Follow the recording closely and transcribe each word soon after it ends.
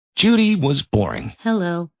Judy was boring.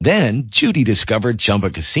 Hello. Then Judy discovered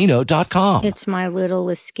ChumbaCasino.com. It's my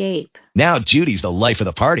little escape. Now Judy's the life of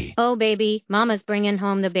the party. Oh, baby, mama's bringing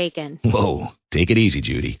home the bacon. Whoa, take it easy,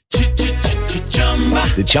 Judy.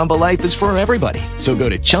 The Chumba life is for everybody. So go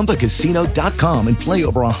to ChumbaCasino.com and play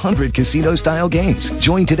over 100 casino-style games.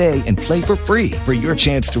 Join today and play for free for your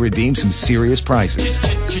chance to redeem some serious prizes.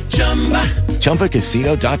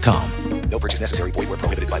 ChumbaCasino.com. No purchase necessary. Void where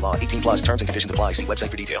prohibited by law. 18 plus terms and conditions apply. See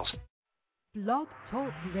website for details. Blog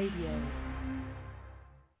Talk Radio.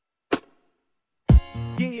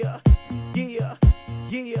 Yeah.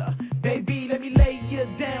 Baby, let me lay you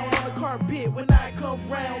down on the carpet when I come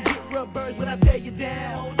round. Get rubbers when I tear you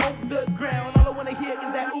down on the ground. All I wanna hear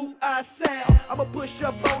is that ooh, ah sound. I'ma push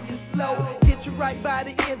up on you slow. Get you right by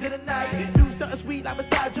the end of the night. Do something sweet like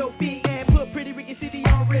massage your feet and put Pretty Ricky City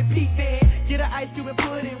on repeat, man. Get an ice cube and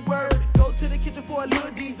put in word. Go to the kitchen for a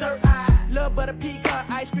little dessert. I love butter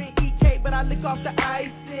pecan ice cream, eat cake, but I lick off the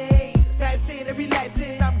icing. Passing and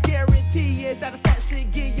relaxing, I'm guaranteed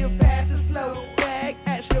satisfaction. Give you fast and slow. Back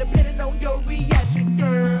action, depending on your reaction,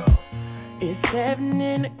 girl. It's 7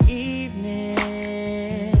 in the evening.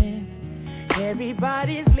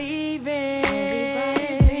 Everybody's leaving.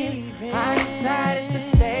 I decided to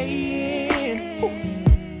stay in.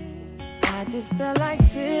 I just felt like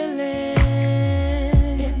chilling.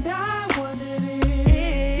 And I wondered if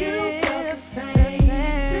you felt the same.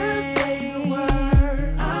 Just say the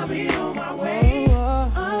word, I'll be on my way.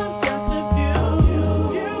 I'm just a few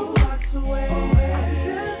blocks away. I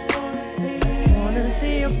just wanna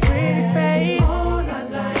see a pretty face. All I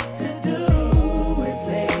like to do is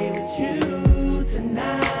play with you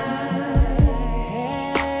tonight.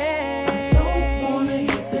 I don't wanna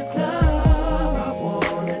hit the club, I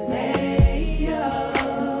wanna lay up.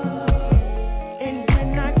 And when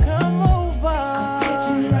I come over,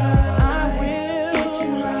 I'll get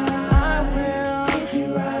you right. I will get you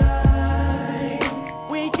right.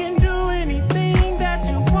 We can do anything that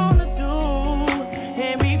you wanna do.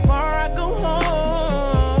 And before I go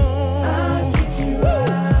home, I'll get you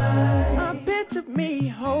right. I picture me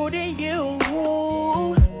holding you.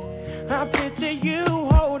 I picture you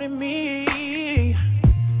holding me.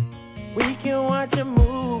 We can watch a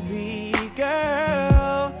movie,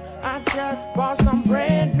 girl. I just bought some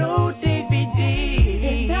brand new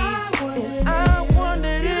DVD. And I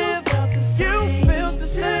wondered if you feel the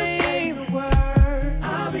same.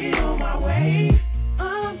 I'll be on my way.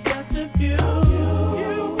 I'm just a few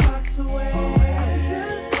blocks away.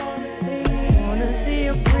 Wanna see a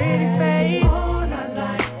pretty face. All I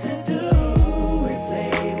like to do is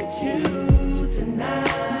play with you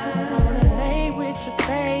tonight. Wanna lay with you,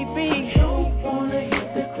 baby. Don't wanna hit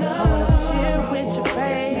the club. I wanna chill with you,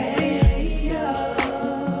 baby.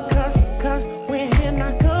 Cause when I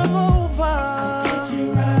come over, I'll get you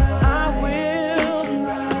right.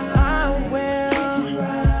 I will.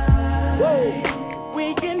 Woo. We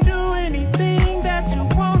can do anything that you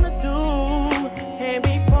wanna do. And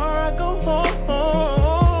before I go home,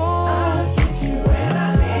 I'll get you when I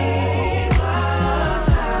leave my house.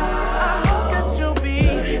 I hope that you'll be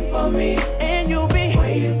looking for me, and you'll be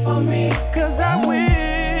waiting for me. Cause I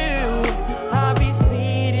will. I'll be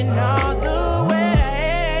speeding all the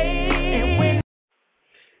way. And when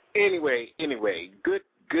Anyway, good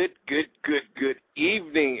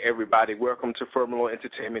evening, everybody. Welcome to Merlot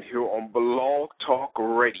Entertainment here on Blog Talk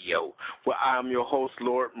Radio, where I'm your host,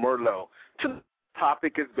 Lord Merlot. Today's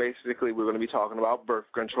topic is basically we're going to be talking about birth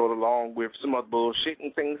control along with some other bullshit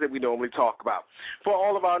and things that we normally talk about. For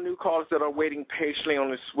all of our new callers that are waiting patiently on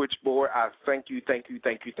the switchboard, I thank you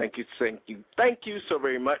so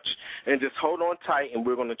very much. And just hold on tight, and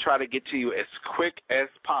we're going to try to get to you as quick as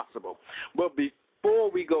possible. But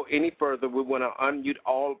before we go any further, we want to unmute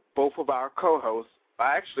both of our co-hosts.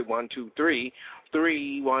 Actually,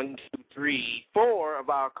 4 of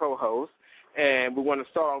our co-hosts. And we want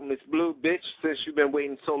to start on Miss Blue Bitch. Since you've been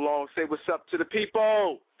waiting so long, say what's up to the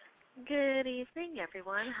people. Good evening,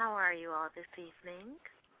 everyone. How are you all this evening?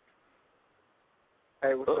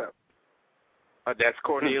 Hey, what's up? That's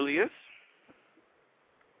Cornelius.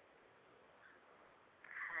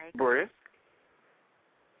 Hi, Brisk.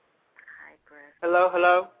 Hi, Brisk.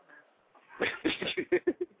 Hello.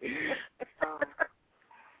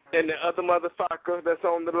 And the other motherfucker that's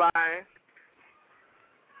on the line.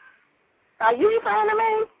 Are you referring to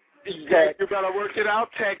me? Yeah, you gotta work it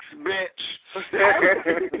out, text bitch. Since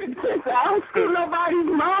I don't see nobody's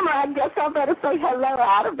mama, I guess I better say hello.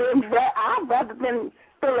 I'd rather been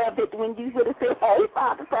full of it when you would have said, hey,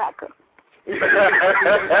 Father Packer.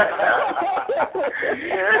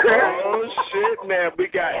 Oh, shit, man. We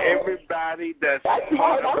got everybody that's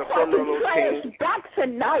part of the Merlot team. Back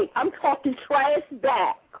tonight. I'm talking trash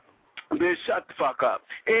back. Bitch, shut the fuck up.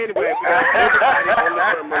 Anyway, we got everybody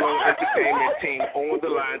on the Merlot Entertainment team on the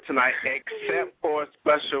line tonight except for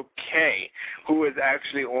Special K, who is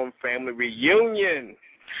actually on Family Reunion.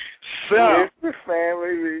 So, it's the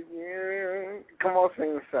Family Reunion. Come on,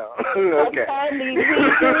 sing the song. Okay. Family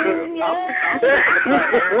Reunion.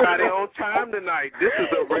 Everybody on time tonight. This is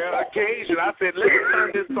a rare occasion. I said, let's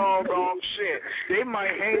turn this song off. Shit, they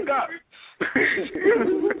might hang up.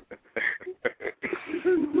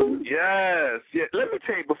 Yes. Yeah. Let me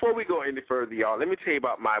tell you, before we go any further, y'all, let me tell you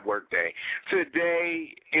about my work day.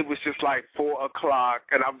 Today, it was just like 4 o'clock,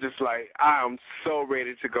 and I'm just like, I am so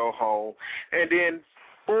ready to go home. And then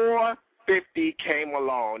 4:50 came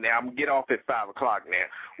along. Now, I'm going to get off at 5 o'clock now.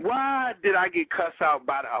 Why did I get cussed out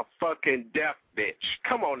by a fucking deaf bitch?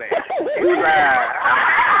 Come on now.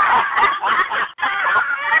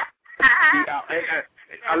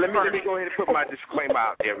 Let me go ahead and put my disclaimer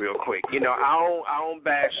out there real quick. You know, I don't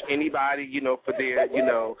bash anybody, you know, for their, you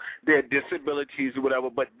know, their disabilities or whatever.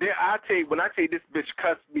 But I tell you, when I say this bitch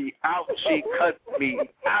cussed me out, she cussed me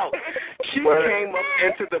out. She came up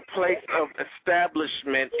into the place of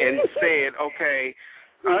establishment and said, okay,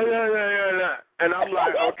 and I'm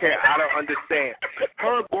like, okay, I don't understand.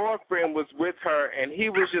 Her boyfriend was with her, and he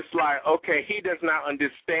was just like, okay, he does not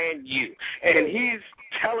understand you. And he's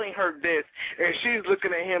telling her this, and she's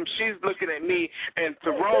looking at him, she's looking at me, and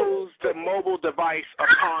throws the mobile device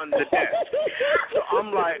upon the desk. So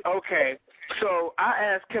I'm like, okay. So I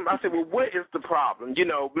asked him, I said, well, what is the problem? You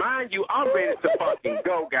know, mind you, I'm ready to fucking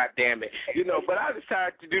go, goddammit. You know, but I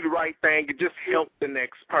decided to do the right thing and just help the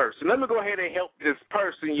next person. Let me go ahead and help this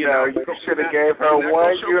person, you know. You should have gave her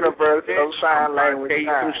one universal sign language.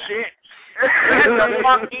 Some shit. She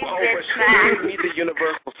gave me the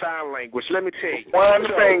universal sign language. Let me tell you. One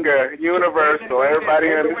finger, universal. Everybody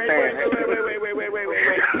understands.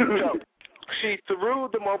 Wait. So, she threw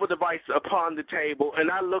the mobile device upon the table,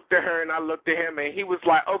 and I looked at her and I looked at him, and he was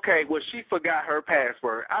like, okay, well, she forgot her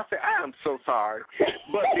password. I said, I am so sorry,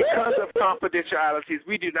 but because of confidentialities,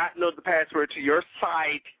 we do not know the password to your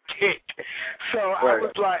sidekick. So I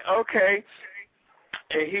was like, okay.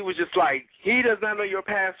 And he was just like, he does not know your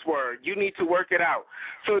password. You need to work it out.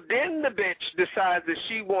 So then the bitch decides that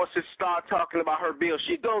she wants to start talking about her bill.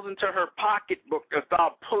 She goes into her pocketbook and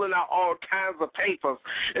starts pulling out all kinds of papers.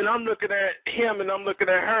 And I'm looking at him, and I'm looking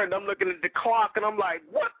at her, and I'm looking at the clock, and I'm like,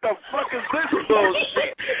 what the fuck is this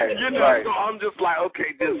bullshit? You know, so I'm just like,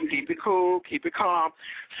 okay, just keep it cool, keep it calm.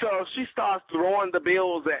 So she starts throwing the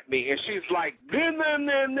bills at me, and she's like, and then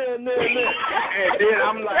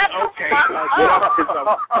I'm like, okay, enough is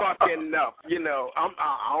fucking enough. You know, I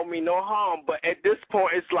don't mean no harm, but at this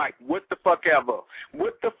point, it's like, what the fuck ever?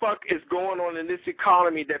 What the fuck is going on in this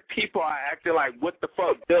economy that people are acting like, what the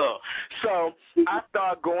fuck, duh? So I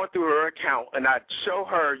started going through her account, and I show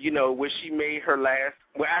her, you know, where she made her last.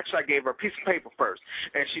 Well, actually, I gave her a piece of paper first,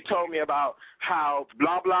 and she told me about how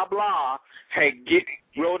blah, blah, blah had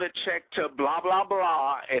wrote a check to blah, blah,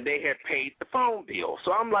 blah, and they had paid the phone bill.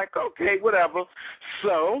 So I'm like, okay, whatever.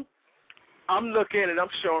 So I'm looking, and I'm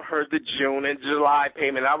showing her the June and July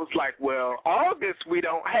payment. I was like, well, August we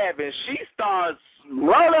don't have, and she starts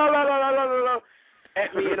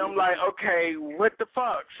at me, and I'm like, okay, what the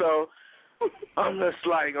fuck? So I'm just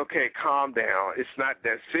like, okay, calm down. It's not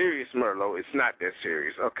that serious, Merlot. It's not that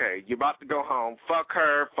serious. Okay, you're about to go home. Fuck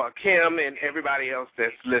her, fuck him, and everybody else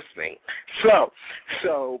that's listening. So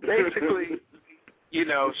basically, you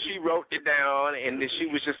know, she wrote it down, and then she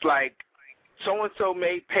was just like, so-and-so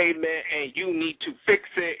made payment, and you need to fix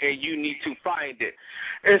it, and you need to find it.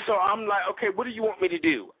 And so I'm like, okay, what do you want me to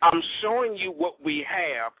do? I'm showing you what we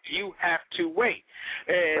have. You have to wait.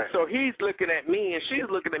 And so he's looking at me, and she's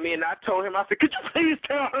looking at me, and I told him, I said, could you please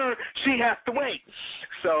tell her she has to wait?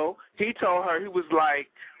 So he told her, he was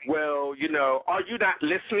like, well, you know, are you not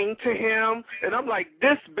listening to him? And I'm like,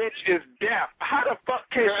 this bitch is deaf. How the fuck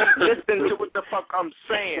can she listen to what the fuck I'm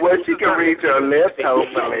saying? Well, she can read your lips,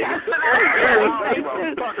 hopefully. At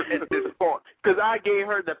this point, because I gave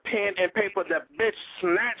her the pen and paper. The bitch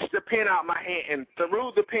snatched the pen out my hand and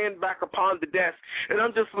threw the pen back upon the desk. And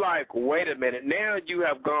I'm just like, wait a minute. Now you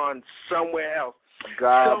have gone somewhere else.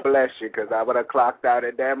 God bless you, because I would have clocked out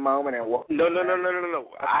at that moment and walked. No.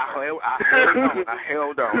 I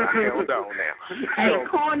held on now. Hey,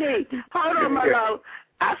 Corny, hold on, my love.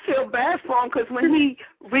 I feel bad for him because when he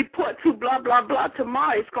report to blah, blah, blah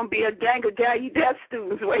tomorrow, it's going to be a gang of Galley Death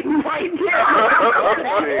students waiting right there. Oh,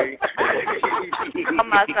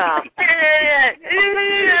 my God.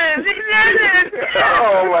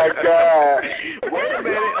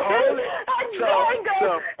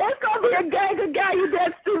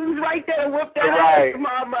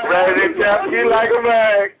 Ready to jump you like a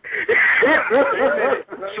bag.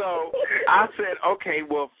 So I said, okay,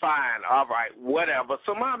 well, fine, all right, whatever.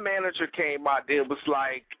 So my manager came out there, was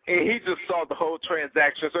like, and he just saw the whole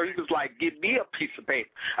transaction, so he was like, give me a piece of paper.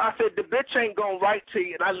 I said, the bitch ain't gonna write to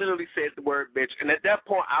you, and I literally said the word bitch, and at that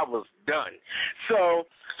point I was done. So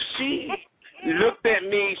she looked at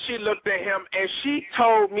me, she looked at him, and she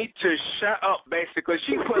told me to shut up, basically.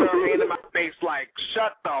 She put her hand in my face like,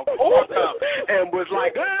 shut the fuck up, and was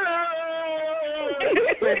like,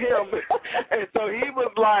 to him. And so he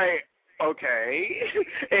was like, okay.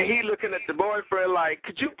 And he looking at the boyfriend like,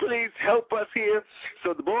 could you please help us here?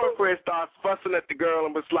 So the boyfriend starts fussing at the girl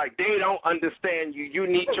and was like, they don't understand you. You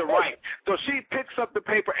need to write. So she picks up the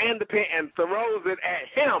paper and the pen and throws it at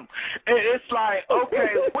him. And it's like,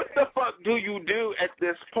 okay, what the fuck do you do at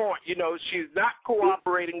this point? You know, she's not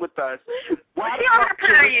cooperating with us. Why the fuck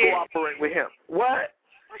should we cooperate with him? What?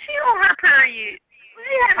 Well, she on her period.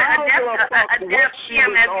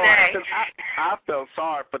 I felt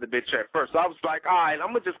sorry for the bitch at first. I was like, all right,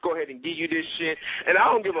 I'm going to just go ahead and give you this shit, and I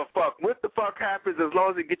don't give a fuck what the fuck happens as long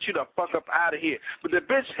as it gets you the fuck up out of here. But the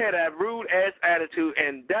bitch had a rude-ass attitude,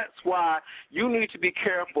 and that's why you need to be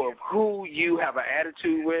careful of who you have an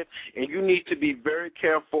attitude with, and you need to be very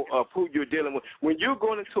careful of who you're dealing with. When you're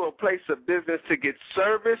going into a place of business to get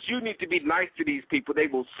service, you need to be nice to these people. They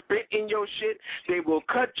will spit in your shit, they will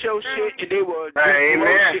cut your shit, and they will shit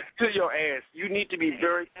to your ass. You need to be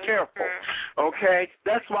very careful, okay?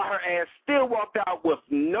 That's why her ass still walked out with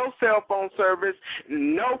no cell phone service,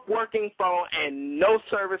 no working phone, and no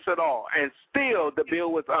service at all. And still the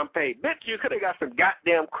bill was unpaid. Bitch, you could have got some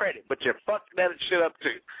goddamn credit, but you fucked that shit up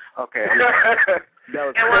too. Okay. And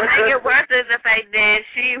what made it worse is the fact that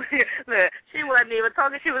she wasn't even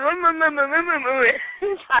talking. She was trying to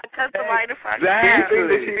cuss somebody in front of you.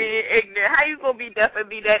 Being ignorant. How you gonna be deaf and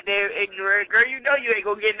be that damn ignorant, girl? You know you ain't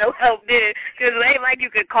gonna get no help there, because it ain't like you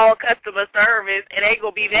could call customer service. It ain't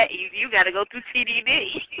gonna be that easy. You gotta go through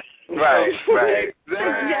TDD. Right.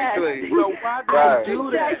 Exactly. So why do you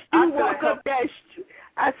do that?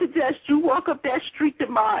 I suggest you walk up that street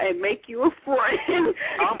tomorrow and make you a friend.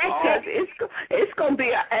 Because it's going to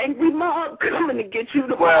be an angry mob coming to get you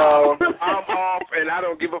tomorrow. Well, I'm off, and I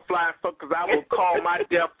don't give a flying fuck, because I will call my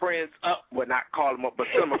dear friends up. Well, not call them up, but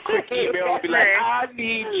send them a quick email and be like, I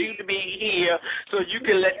need you to be here so you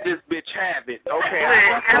can let this bitch have it. Okay.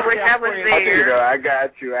 I wish I was there. I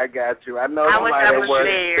got you. I know somebody that works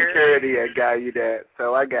security that got you that,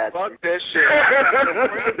 so I got you. Fuck that shit. The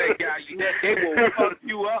friends that got you that, they will fuck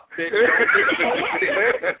you up, bitch.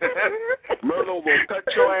 Merlot will cut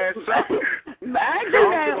your ass up.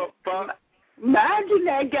 Imagine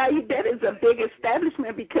that guy. That is a big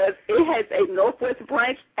establishment because it has a northwest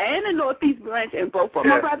branch and a northeast branch, and both of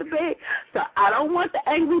them are rather big. So I don't want the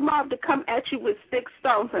angry mob to come at you with sticks,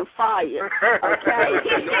 stones, and fire. Okay?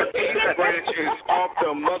 The northeast branch is off the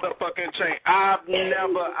motherfucking chain. I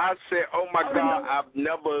said, oh my God, I've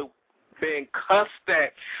never been cussed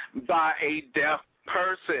at by a deaf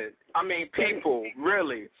person. I mean, people,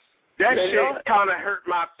 really. That shit kind of hurt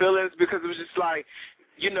my feelings because it was just like,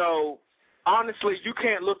 you know, honestly, you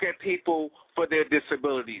can't look at people for their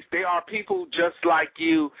disabilities. They are people just like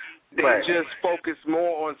you. They just focus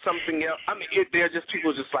more on something else. I mean, they're just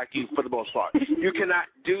people just like you for the most part. You cannot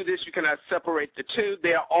do this. You cannot separate the two.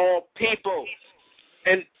 They are all people.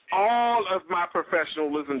 And all of my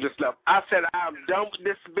professionalism just left. I said, I'm done with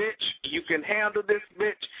this bitch. You can handle this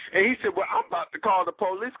bitch. And he said, well, I'm about to call the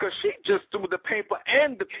police because she just threw the paper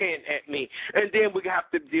and the pen at me. And then we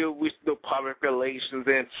have to deal with the public relations.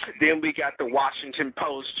 And then we got the Washington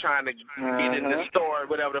Post trying to get in the store,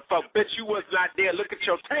 whatever the fuck. Bitch, you was not there. Look at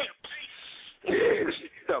your tapes.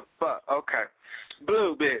 The fuck? Okay.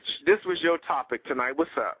 Blue, bitch, this was your topic tonight.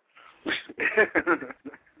 What's up?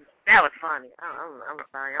 That was funny. I'm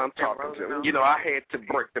sorry. I'm talking to him. You know, I had to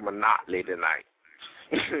break the monotony tonight.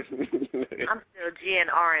 I'm still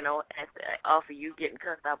GNRing off of you getting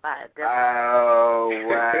cussed out by a deaf person. Oh,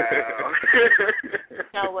 wow. You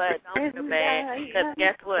know what? Don't feel bad. Because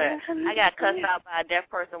guess what? I got cussed out by a deaf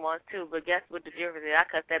person once, too. But guess what the difference is? I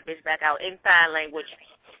cussed that bitch back out in sign language.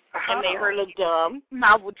 And made her look dumb.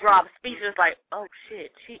 Mouth would drop. Speeches like, oh,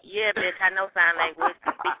 shit. Yeah, bitch, I know sign language.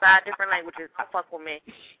 I speak 5 different languages. Don't fuck with me.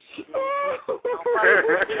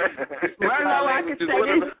 Merlot, I could say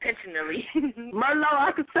this. Intentionally. Merlot,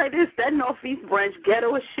 I could say this. That Northeast branch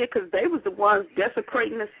ghetto as shit because they was the ones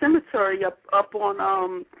desecrating the cemetery up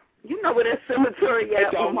on, you know where that cemetery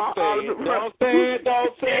at? Don't say it.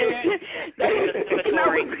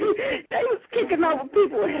 They was kicking over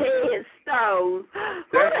people's headstones.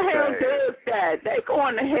 Who the hell does that? They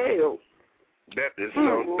going to hell. That is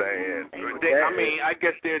so sad. I mean, I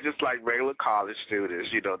guess they're just like regular college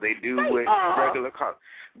students. You know, they do with regular college.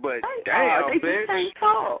 But damn, they bitch. just can't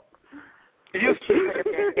talk. Students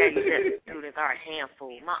are a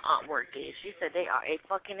handful. My aunt worked there. She said they are a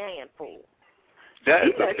fucking handful. That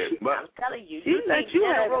is I'm telling you, you think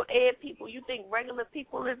general ed people, you think regular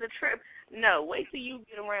people is a trip. No, wait till you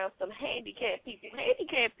get around some handicapped people.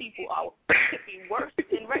 Handicapped people could be worse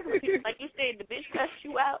than regular people. Like you said, the bitch cuss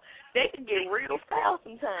you out, they can get real foul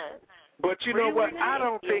sometimes. But you know what? I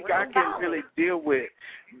don't think I can really deal with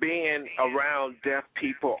being around deaf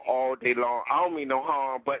people all day long. I don't mean no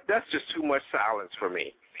harm, but that's just too much silence for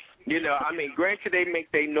me. You know, I mean, granted they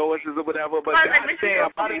make their noises or whatever, but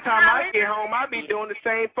goddamn, by the time I get home, I be doing the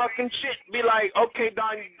same fucking shit. Be like, okay,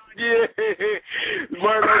 Don, yeah,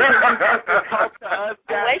 talk to us.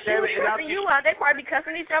 Wait, she was cussing you out. They probably be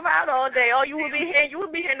cussing each other out all day. All you would be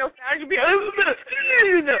hearing, no sound. You'd be exactly.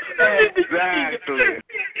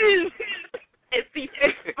 And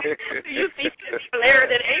you see Blair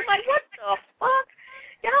that ain't like, what the fuck?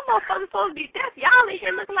 Y'all motherfuckers supposed to be deaf. Y'all in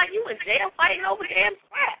here looking like you in jail fighting over damn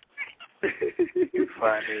scraps.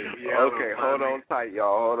 Funny. Yeah, okay, hold on tight,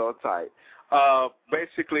 y'all. Hold on tight.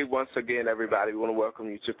 Basically, once again, everybody, we want to welcome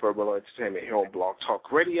you to Merlot Entertainment here on Blog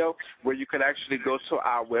Talk Radio, where you can actually go to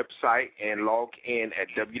our website and log in at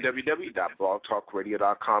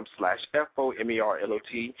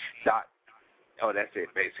www.blogtalkradio.com/FOMERLOT. Oh, that's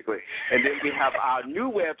it, basically. And then we have our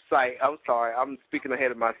new website. I'm sorry, I'm speaking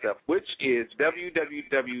ahead of myself, which is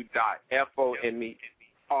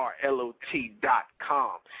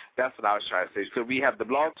www.FOMERLOT.com. That's what I was trying to say. So we have the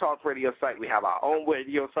Blog Talk Radio site. We have our own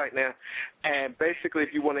radio site now. And basically,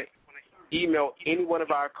 if you want to email any one of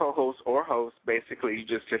our co-hosts or hosts, basically, you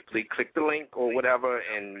just simply click the link or whatever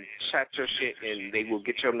and chat your shit, and they will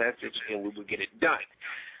get your message, and we will get it done.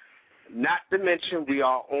 Not to mention, we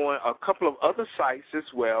are on a couple of other sites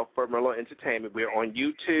as well for Merlot Entertainment. We're on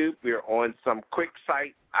YouTube. We're on some quick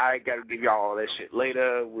site. I got to give y'all all that shit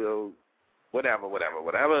later. We'll, whatever.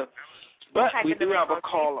 But we do have a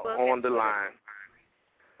caller on the line.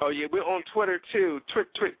 Oh, yeah, we're on Twitter, too.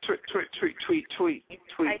 Tweet.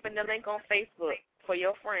 Type in the link on Facebook for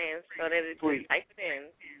your friends so that it just type it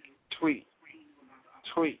in. Tweet.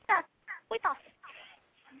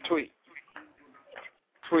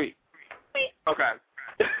 Okay.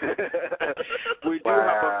 We do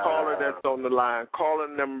have a caller that's on the line. Caller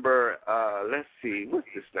number, let's see, what's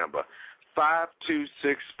this number?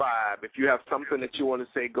 5265. If you have something that you want to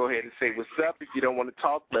say, go ahead and say what's up. If you don't want to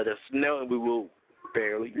talk, let us know, and we will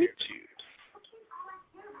barely get you.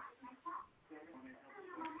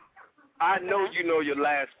 I know you know your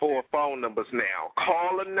last four phone numbers now.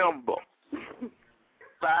 Caller number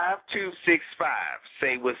 5265.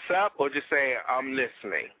 Say what's up or just say I'm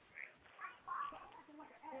listening.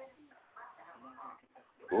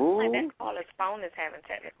 Ooh. That caller's phone is having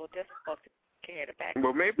technical difficulties.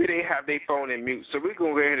 Well, maybe they have their phone in mute, so we're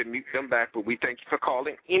going to go ahead and mute them back, but we thank you for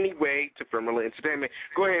calling anyway to Merlot Entertainment.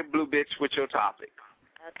 Go ahead, Blue Bitch, with your topic.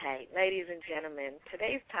 Okay, ladies and gentlemen,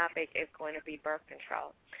 today's topic is going to be birth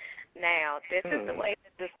control. Now, this is the way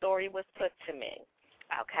that the story was put to me,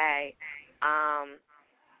 okay?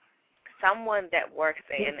 Someone that works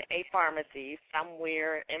in a pharmacy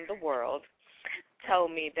somewhere in the world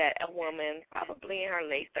told me that a woman, probably in her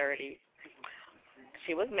late 30s,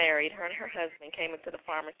 she was married, her and her husband came into the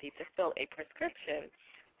pharmacy to fill a prescription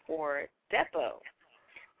for Depo.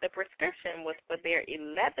 The prescription was for their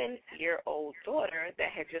 11-year-old daughter that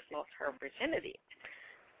had just lost her virginity.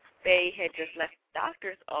 They had just left the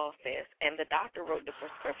doctor's office, and the doctor wrote the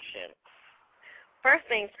prescription. First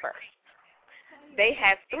things first, they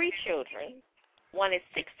have 3 children. One is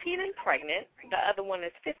 16 and pregnant, the other one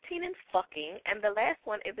is 15 and fucking, and the last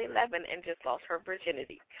one is 11 and just lost her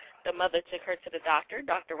virginity. The mother took her to the doctor.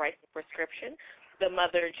 Doctor writes the prescription. The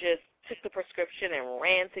mother just took the prescription and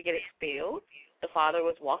ran to get it filled. The father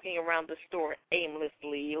was walking around the store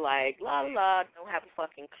aimlessly, like, la la, don't have a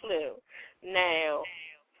fucking clue. Now,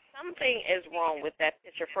 something is wrong with that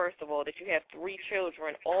picture, first of all, that you have 3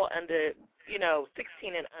 children all under,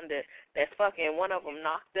 16 and under that's fucking, one of them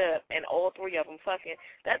knocked up, and all 3 of them fucking.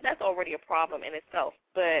 That's already a problem in itself.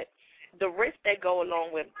 But the risks that go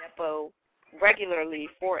along with Depo regularly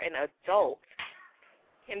for an adult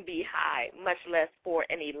can be high, much less for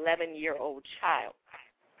an 11-year-old child.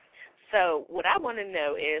 So what I want to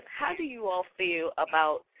know is, how do you all feel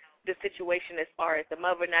about the situation as far as the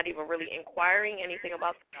mother not even really inquiring anything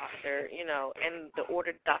about the doctor, and the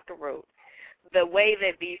order the doctor wrote, the way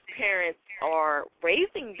that these parents are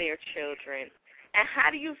raising their children, and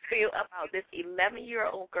how do you feel about this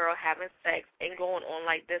 11-year-old girl having sex and going on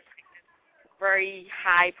like this very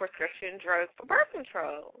high prescription drug for birth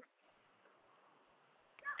control.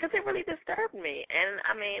 Because it really disturbed me. And,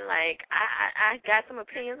 I mean, like, I got some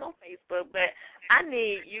opinions on Facebook, but I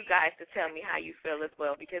need you guys to tell me how you feel as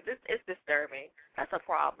well, because it's disturbing. That's a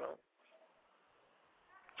problem.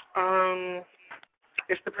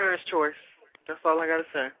 It's the parents' choice. That's all I got to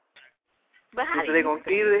say. But how either they're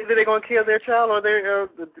gonna kill their child or they're.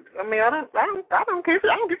 I mean, I don't care.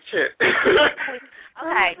 I don't give a shit.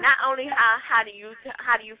 Okay. Not only how do you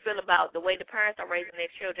feel about the way the parents are raising their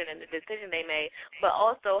children and the decision they made, but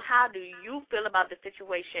also how do you feel about the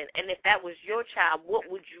situation? And if that was your child, what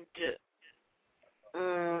would you do?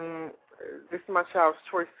 This is my child's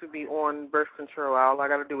choice to be on birth control. All I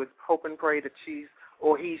got to do is hope and pray that he's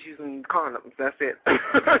using condoms. That's it. I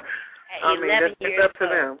mean, it's up to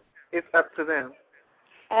them. It's up to them.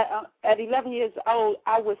 At 11 years old,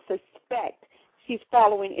 I would suspect she's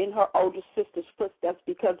following in her older sister's footsteps,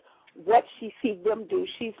 because what she sees them do,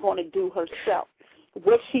 she's going to do herself.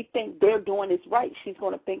 What she thinks they're doing is right, she's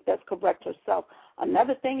going to think that's correct herself.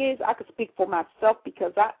 Another thing is, I could speak for myself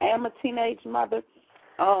because I am a teenage mother.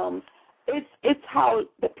 It's how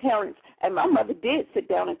the parents, and my mother did sit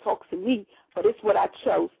down and talk to me, but it's what I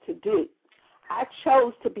chose to do. I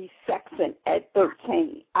chose to be sexing at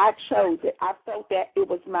 13. I chose it. I felt that it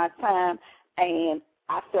was my time, and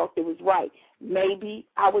I felt it was right. Maybe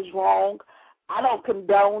I was wrong. I don't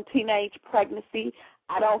condone teenage pregnancy.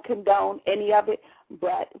 I don't condone any of it.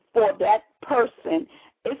 But for that person,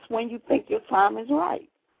 it's when you think your time is right.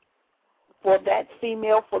 For that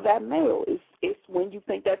female, for that male, it's when you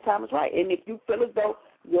think that time is right. And if you feel as though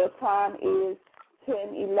your time is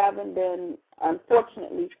 10, 11, then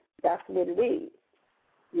unfortunately, that's what it is.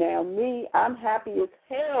 Now, me, I'm happy as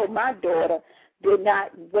hell. My daughter did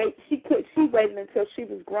not wait. She waited until she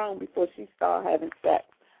was grown before she started having sex.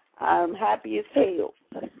 I'm happy as hell.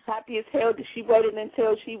 Happy as hell that she waited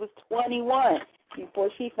until she was 21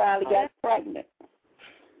 before she finally got pregnant.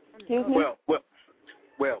 Excuse me?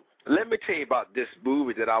 Well, let me tell you about this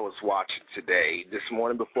movie that I was watching this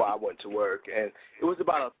morning before I went to work, and it was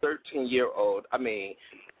about a 13-year-old. I mean,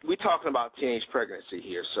 we're talking about teenage pregnancy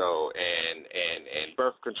here, so and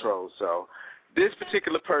birth control. So this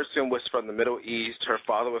particular person was from the Middle East. Her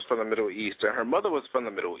father was from the Middle East, and her mother was from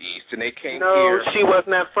the Middle East, and they came here. No, she was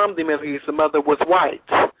not from the Middle East. The mother was white.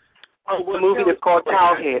 The movie is called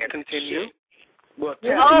Towelhead. Continue.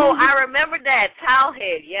 I remember that.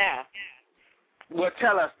 Towelhead, yeah. Well,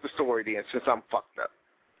 tell us the story then, since I'm fucked up.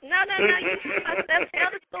 No. You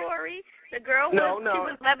tell the story. The girl she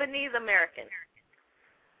was Lebanese American.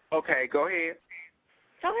 Okay, go ahead.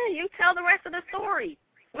 Go ahead. You tell the rest of the story.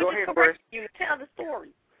 Go ahead, Briss. You tell the story,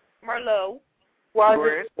 Merlot.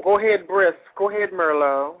 Go ahead, Briss. Go ahead,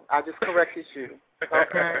 Merlot. I just corrected you.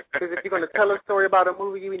 Okay? Because if you're going to tell a story about a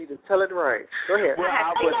movie, you need to tell it right. Go ahead. Well,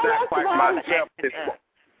 I was not quite myself this morning.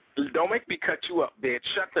 Don't make me cut you up, bitch.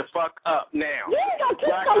 Shut the fuck up now. You ain't gonna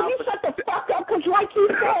tell you shut the fuck up, because like you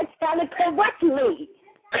said, spell it correctly.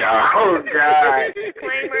 Oh, God.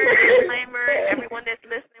 Disclaimer, everyone that's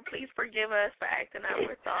listening, please forgive us for acting out.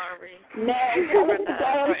 We're sorry.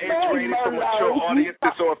 It's rated for mature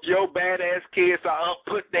audiences, so if your badass kids are up,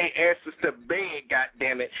 put their asses to bed,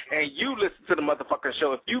 goddammit, and you listen to the motherfucking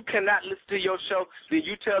show. If you cannot listen to your show, then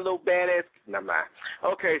you tell little badass, never mind.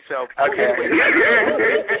 Okay, so. Okay.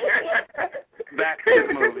 Back to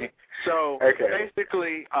the movie. So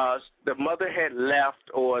basically, the mother had left,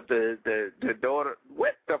 or the daughter.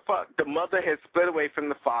 What the fuck? The mother had split away from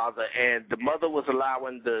the father, and the mother was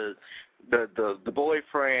allowing the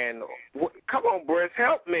boyfriend. Come on, Briss,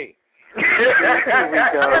 help me. Here we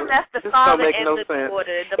go. This don't make no sense.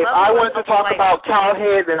 If I wanted to talk about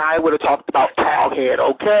Towelhead, then I would have talked about Towelhead,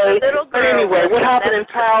 okay? But anyway, what happened in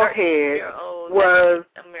Towelhead was.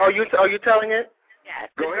 Are you telling it? Yes,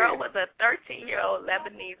 the girl was a 13-year-old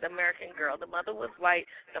Lebanese American girl. The mother was white.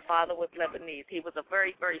 The father was Lebanese. He was a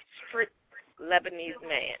very, very strict Lebanese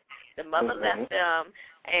man. The mother left them,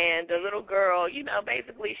 and the little girl,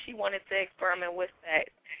 basically she wanted to experiment with sex,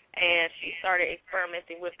 and she started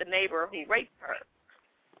experimenting with the neighbor who raped her.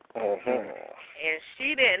 And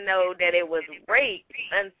she didn't know that it was rape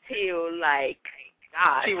until, God.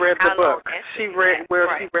 She read the book. She read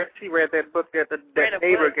that book that the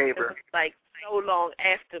neighbor gave her. So long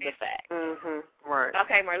after the fact. Right.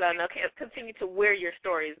 Okay, Merlot, okay, let's continue to where your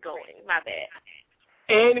story is going. My bad.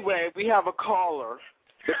 Anyway, we have a caller.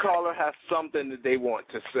 The caller has something that they want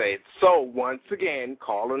to say. So, once again,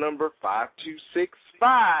 caller number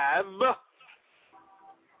 5265.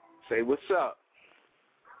 Say what's up.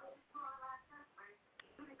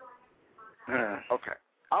 Okay.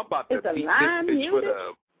 I'm about to beat this bitch with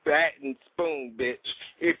a bat and spoon, bitch.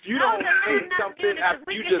 If you don't say something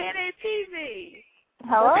after you just... hear their TV.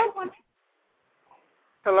 Hello?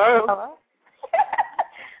 Hello? Hello?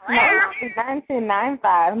 No,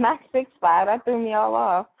 9295, not 65. That threw me all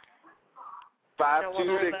off.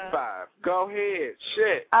 5265. Go ahead.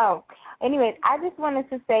 Shit. Oh, anyways, I just wanted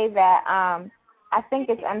to say that I think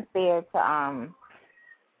it's unfair to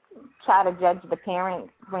try to judge the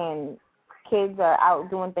parents when kids are out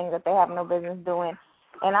doing things that they have no business doing.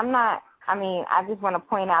 And I just want to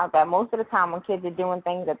point out that most of the time when kids are doing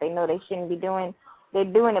things that they know they shouldn't be doing, they're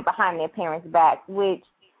doing it behind their parents' back, which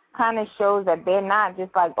kind of shows that they're not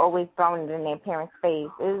just like always throwing it in their parents' face.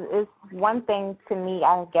 It's one thing to me,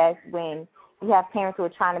 I guess, when you have parents who are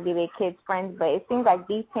trying to be their kids' friends, but it seems like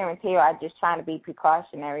these parents here are just trying to be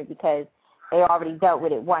precautionary because they already dealt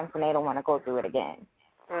with it once and they don't want to go through it again.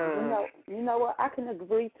 You know what? I can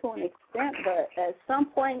agree to an extent, but at some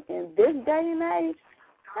point in this day and age,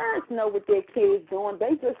 parents know what their kids doing.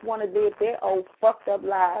 They just want to live their old fucked up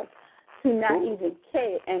lives to not even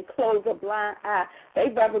care and close a blind eye.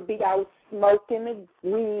 They'd rather be out smoking the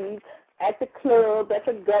weed at the club, at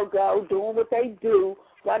the go-go, doing what they do,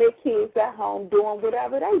 while their kids at home doing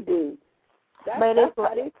whatever they do. That's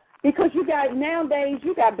what it is. Because nowadays,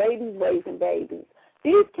 you got babies raising babies.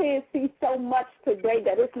 These kids see so much today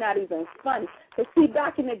that it's not even funny. But see,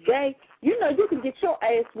 back in the day, you could get your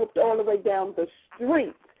ass whooped all the way down the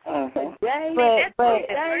street. Today, but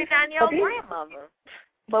your grandmother.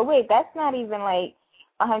 But wait, that's not even like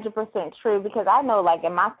 100% true because I know, like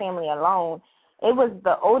in my family alone, it was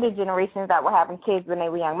the older generations that were having kids when they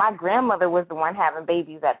were young. My grandmother was the one having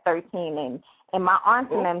babies at 13, and my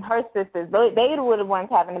aunts and them, her sisters, they were the ones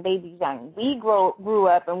having the babies young. We grew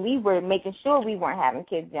up, and we were making sure we weren't having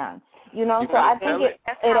kids young. So I think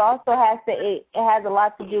it also it has a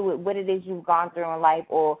lot to do with what it is you've gone through in life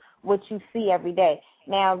or what you see every day.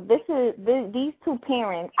 Now, these two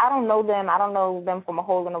parents, I don't know them. I don't know them from a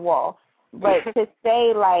hole in the wall. But to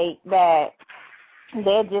say like that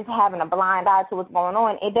they're just having a blind eye to what's going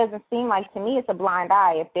on, it doesn't seem like to me it's a blind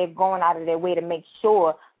eye if they're going out of their way to make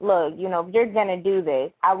sure, look, if you're going to do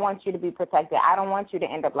this, I want you to be protected. I don't want you to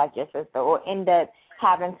end up like your sister or end up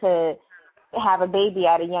having to have a baby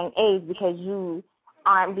at a young age because you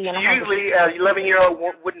aren't being 100%. Usually, 11-year-old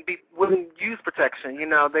wouldn't use protection.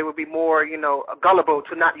 They would be more, gullible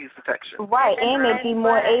to not use protection. Right, and they'd be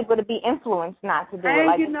more able to be influenced not to do it.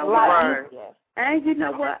 Like it's a lot easier. And you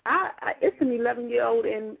know what? It's an 11-year-old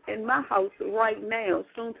in my house right now,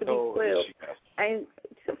 soon to be 12. And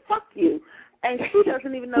fuck you. And she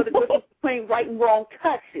doesn't even know the difference between right and wrong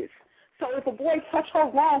touches. So if a boy touch her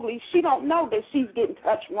wrongly, she don't know that she's getting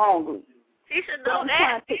touched wrongly. She should know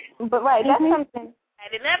that. But right, that's something.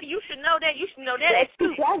 At 11, you should know that. You should know that.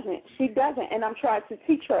 She doesn't. And I'm trying to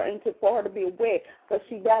teach her and for her to be aware, but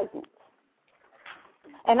she doesn't.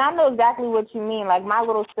 And I know exactly what you mean. Like my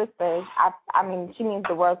little sister, I mean, she means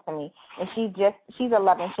the world to me. And she's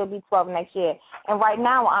 11. She'll be 12 next year. And right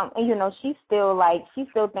now, she still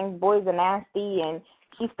thinks boys are nasty, and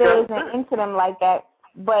she still isn't into them like that.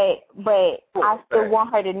 But I still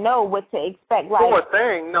want her to know what to expect. Like, poor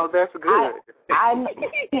thing. No, that's good. I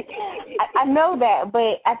know that,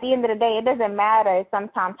 but at the end of the day, it doesn't matter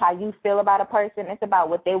sometimes how you feel about a person. It's about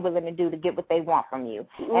what they're willing to do to get what they want from you.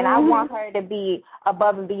 And I want her to be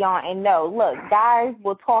above and beyond and know, look, guys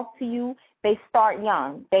will talk to you. They start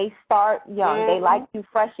young. They like you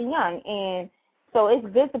fresh and young. And so it's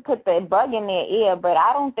good to put the bug in their ear, but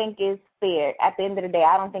I don't think it's fair. At the end of the day,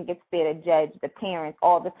 I don't think it's fair to judge the parents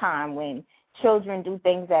all the time when children do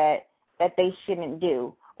things that they shouldn't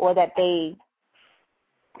do or that's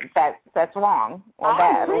wrong or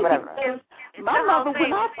bad or whatever. My mother, when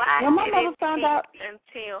my mother found out.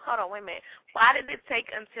 Hold on, wait a minute. Why did it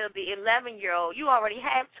take until the 11-year-old? You already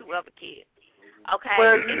have two other kids. Okay.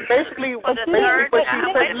 Well, basically, for the third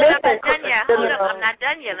child. Wait a minute, I'm not done yet. Hold up, I'm not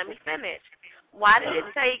done yet. Let me finish. Why did it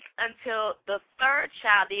take until the third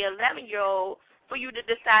child, the 11-year-old, for you to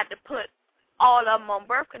decide to put all of them on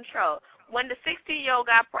birth control? When the 16-year-old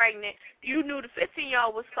got pregnant, you knew the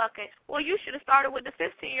 15-year-old was fucking. Well, you should have started with the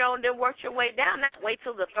 15-year-old and then worked your way down. Not wait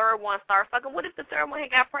till the third one started fucking. What if the third one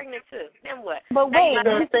had got pregnant too? Then what? But wait,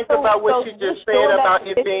 think about what you just said about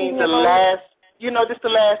it being the last, just the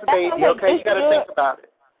last baby, okay? You got to think about it.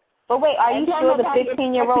 But wait, are you sure the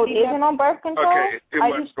 15-year-old isn't on birth control? Okay,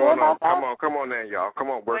 are you sure about that? Come on now, y'all.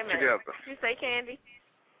 Come on, work together. Did you say Candy?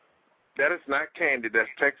 That is not Candy. That's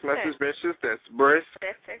text message bitches. That's Briss.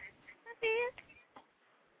 That's text.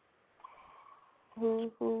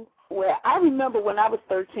 Well, I remember when I was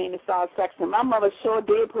 13 and saw sex, and my mother sure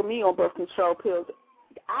did put me on birth control pills.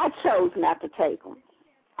 I chose not to take them.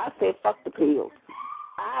 I said, fuck the pills.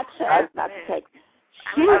 I chose not to take.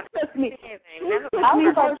 She took me.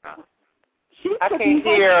 I can't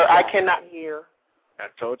hear. I cannot hear. I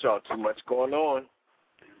told y'all too much going on.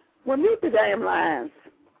 Well, mute the damn lines.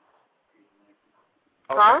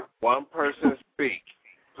 Okay. Huh? One person speak.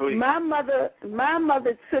 Please. My mother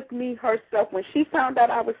took me herself when she found out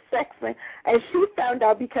I was sexing, and she found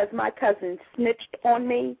out because my cousin snitched on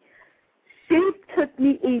me. She took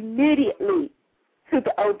me immediately to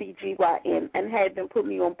the OBGYN and had them put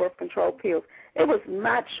me on birth control pills. It was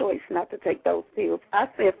my choice not to take those pills. I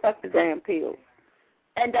said, fuck the damn pills.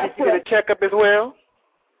 And that's Did you get a checkup as well?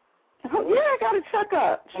 Oh, yeah, I got a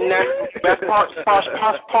checkup. That's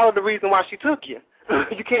part of the reason why she took you.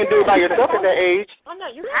 You can't do it by yourself at that age. Oh, no,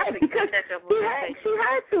 you have to get a checkup. She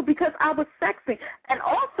had to because I was sexing. And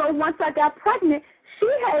also, once I got pregnant, she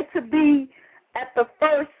had to be at the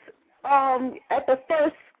first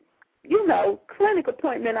clinic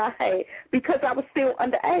appointment I had because I was still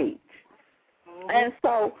underage. Mm-hmm. And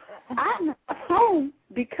so I went home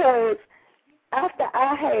because after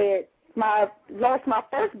I had lost my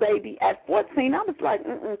first baby at 14, I was like,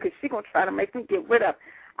 because she's going to try to make me get rid of.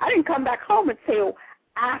 I didn't come back home until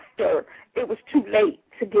after it was too late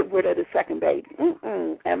to get rid of the second baby.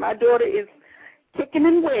 And my daughter is kicking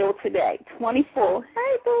and well today, 24.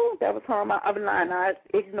 Hey, boo. That was her on my other line. I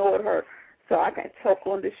ignored her so I can talk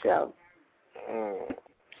on the show.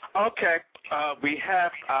 Okay. We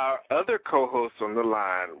have our other co-host on the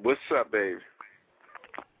line. What's up, baby?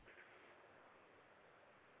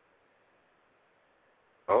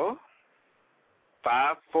 Oh,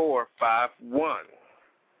 5451.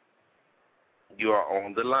 You are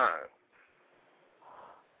on the line.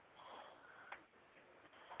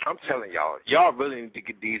 I'm telling y'all really need to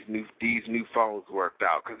get these new phones worked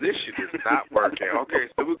out because this shit is not working. Okay,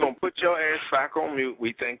 so we're going to put your ass back on mute.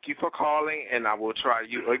 We thank you for calling, and I will try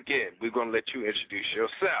you again. We're going to let you introduce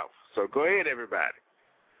yourself. So go ahead, everybody.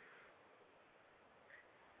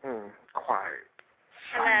 Quiet.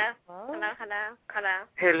 Hello.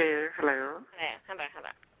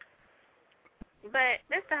 But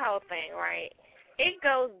that's the whole thing, right? It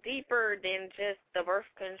goes deeper than just the birth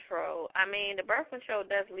control. I mean, the birth control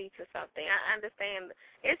does lead to something. I understand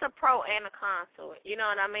it's a pro and a con to it. You know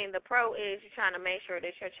what I mean? The pro is you're trying to make sure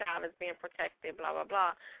that your child is being protected, blah, blah,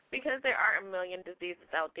 blah, because there are a million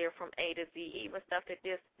diseases out there from A to Z, even stuff that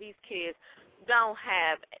these kids don't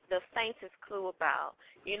have the faintest clue about.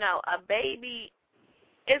 You know, a baby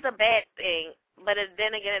is a bad thing. But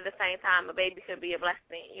then again, at the same time, a baby could be a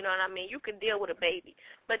blessing. You know what I mean? You could deal with a baby.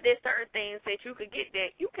 But there's certain things that you could get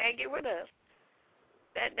that you can't get rid of.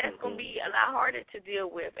 That's going to be a lot harder to deal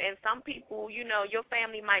with. And some people, you know, your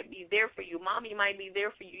family might be there for you. Mommy might be there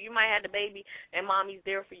for you. You might have the baby and mommy's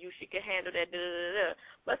there for you. She can handle that.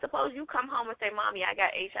 But suppose you come home and say, Mommy, I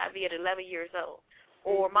got HIV at 11 years old.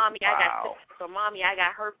 Or, Mommy, I got syphilis, or Mommy, I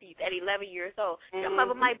got herpes at 11 years old. Your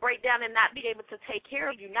mother might break down and not be able to take care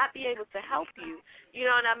of you, not be able to help you. You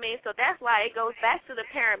know what I mean? So that's why it goes back to the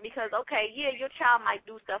parent because, okay, yeah, your child might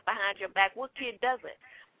do stuff behind your back. What kid doesn't?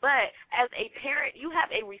 But as a parent, you have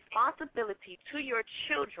a responsibility to your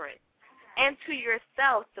children and to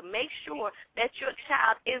yourself to make sure that your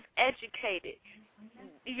child is educated.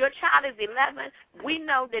 Your child is 11. We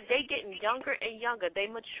know that they getting younger and younger. They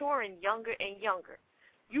maturing younger and younger.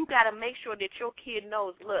 You got to make sure that your kid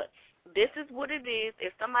knows, look, this is what it is.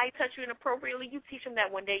 If somebody touch you inappropriately, you teach them that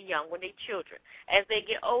when they're young, when they're children. As they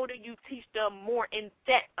get older, you teach them more in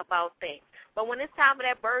depth about things. But when it's time for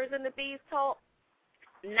that birds and the bees talk,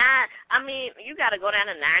 you got to go down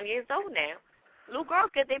to 9 years old now. Little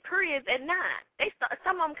girls get their periods at 9.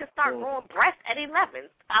 Some of them can start growing breasts at 11,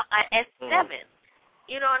 at 7.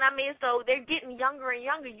 You know what I mean? So they're getting younger and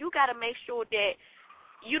younger. You got to make sure that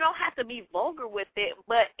you don't have to be vulgar with it,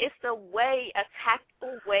 but it's a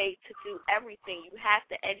tactful way to do everything. You have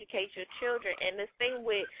to educate your children. And this thing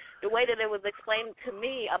with the way that it was explained to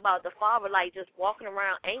me about the father, like just walking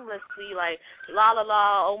around aimlessly, like, la, la,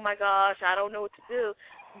 la, oh, my gosh, I don't know what to do.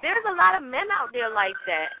 There's a lot of men out there like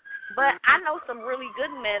that. But I know some really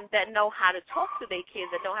good men that know how to talk to their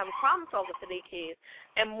kids, that don't have a problem talking to their kids.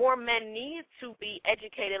 And more men need to be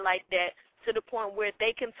educated like that to the point where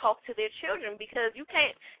they can talk to their children, because you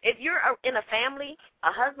can't, if you're in a family,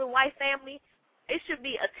 a husband-wife family, it should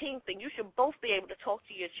be a team thing. You should both be able to talk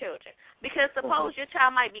to your children. Because suppose your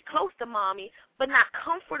child might be close to mommy, but not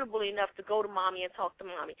comfortable enough to go to mommy and talk to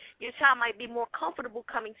mommy. Your child might be more comfortable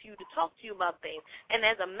coming to you to talk to you about things. And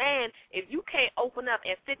as a man, if you can't open up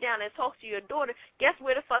and sit down and talk to your daughter, guess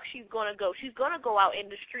where the fuck she's going to go? She's going to go out in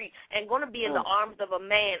the street and going to be in the arms of a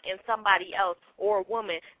man and somebody else or a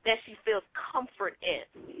woman that she feels comfort in.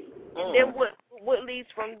 Then what leads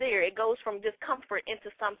from there? It goes from discomfort into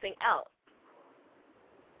something else.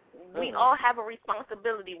 We all have a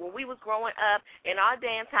responsibility. When we was growing up, in our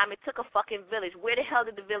damn time, it took a fucking village. Where the hell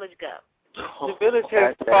did the village go? The village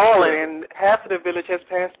has fallen, and half of the village has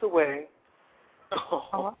passed away.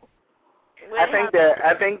 I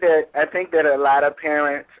think that a lot of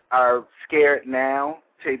parents are scared now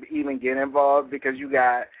to even get involved because you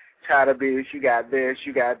got child abuse, you got this,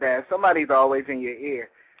 you got that. Somebody's always in your ear.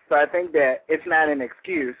 So I think that it's not an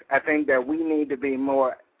excuse. I think that we need to be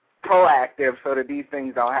more proactive so that these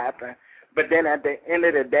things don't happen. But then at the end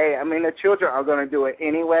of the day, I mean, the children are going to do it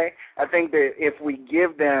anyway. I think that if we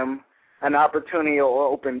give them an opportunity or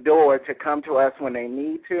open door to come to us when they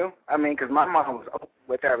need to, I mean, because my mom was open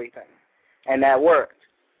with everything, and that worked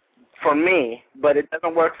for me, but it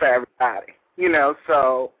doesn't work for everybody, you know,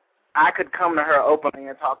 so I could come to her openly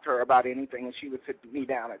and talk to her about anything, and she would sit me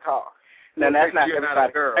down and talk. Now, that's not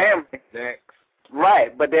everybody's family. Next.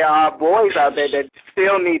 Right, but there are boys out there that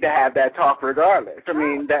still need to have that talk regardless. I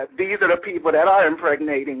mean, that these are the people that are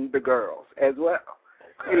impregnating the girls as well.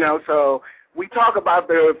 You know, so we talk about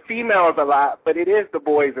the females a lot, but it is the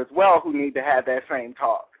boys as well who need to have that same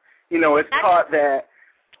talk. You know, it's taught that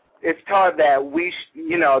we,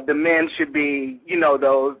 you know, the men should be, you know,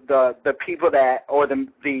 the people that, or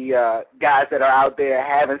the guys that are out there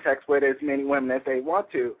having sex with as many women as they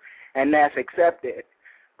want to, and that's accepted.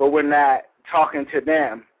 But we're not talking to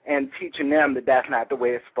them and teaching them that that's not the way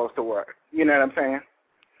it's supposed to work. You know what I'm saying?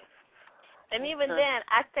 And even then,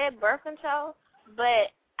 I said birth control,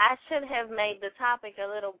 but I should have made the topic a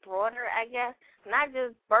little broader, I guess. Not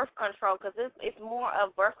just birth control, because it's more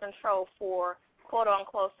of birth control for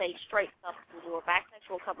quote-unquote, say, straight couples or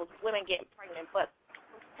bisexual couples, women getting pregnant, but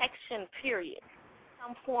protection, period.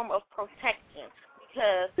 Some form of protection.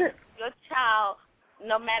 Because your child,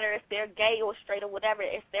 no matter if they're gay or straight or whatever,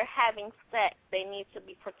 if they're having sex, they need to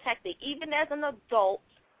be protected. Even as an adult,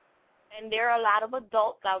 and there are a lot of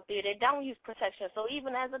adults out there that don't use protection, so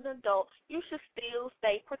even as an adult, you should still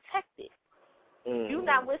stay protected. You're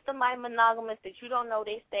not with somebody monogamous that you don't know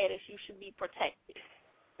their status, you should be protected.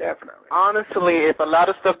 Definitely. Honestly, if a lot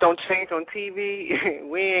of stuff don't change on TV,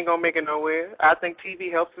 we ain't going to make it nowhere. I think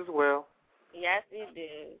TV helps as well. Yes, it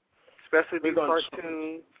does. Especially these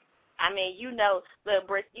cartoons. I mean, you know, little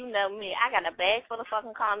Britt, you know me. I got a bag full of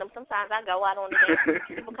fucking condoms. Sometimes I go out on the day,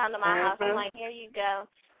 people come to my house, I'm like, here you go.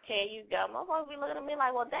 Here you go. Motherfuckers be looking at me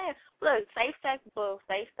like, well, damn, look, safe sex, boo,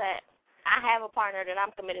 safe sex. I have a partner that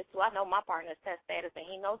I'm committed to. I know my partner's sex status, and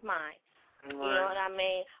he knows mine. Right. You know what I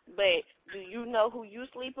mean? But do you know who you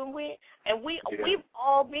sleeping with? And we've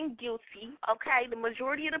all been guilty, okay? The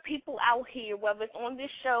majority of the people out here, whether it's on this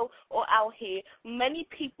show or out here, many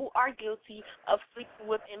people are guilty of sleeping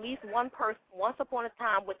with at least one person once upon a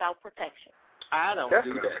time without protection. I don't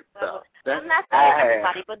do that stuff. I'm not saying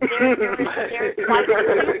everybody, but there's quite a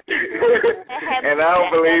few people that have. And I don't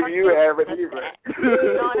believe you have it either.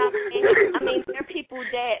 You know what I mean? I mean, there are people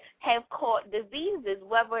that have caught diseases,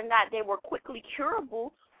 whether or not they were quickly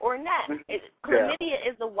curable or not. Chlamydia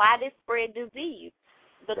is the widest spread disease.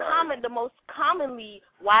 The most commonly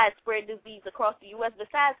widespread disease across the U.S.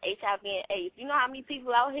 besides HIV and AIDS. You know how many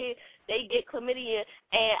people out here, they get chlamydia,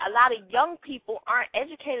 and a lot of young people aren't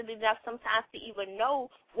educated enough sometimes to even know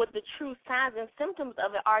what the true signs and symptoms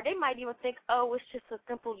of it are. They might even think, oh, it's just a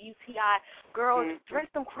simple UTI. Girls, drink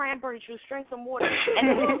some cranberry juice, drink some water. And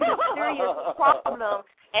it's a serious problem.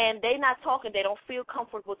 And they not talking. They don't feel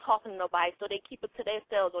comfortable talking to nobody, so they keep it to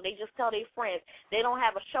themselves, or they just tell their friends. They don't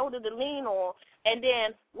have a shoulder to lean on. And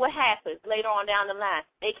then what happens later on down the line?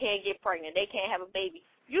 They can't get pregnant. They can't have a baby.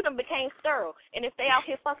 You done became sterile. And if they out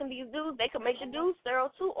here fucking these dudes, they could make the dudes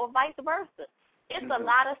sterile too, or vice versa. It's a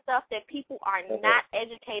lot of stuff that people are not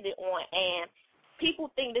educated on, and people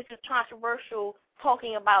think this is controversial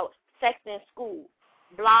talking about sex in school.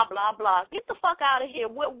 Blah, blah, blah. Get the fuck out of here.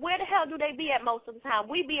 Where the hell do they be at most of the time?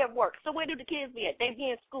 We be at work. So where do the kids be at? They be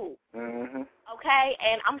in school. Okay?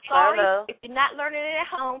 And I'm sorry, if you're not learning it at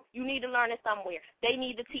home, you need to learn it somewhere. They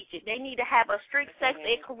need to teach it. They need to have a strict sex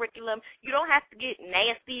ed curriculum. You don't have to get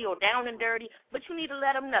nasty or down and dirty, but you need to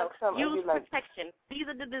let them know. Use protection. These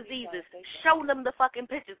are the diseases. Show them the fucking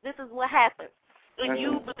pictures. This is what happens. If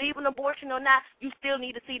you believe in abortion or not, you still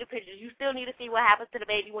need to see the pictures. You still need to see what happens to the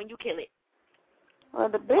baby when you kill it. Well,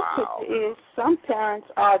 the big picture is some parents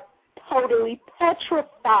are totally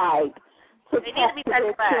petrified to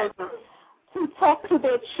talk to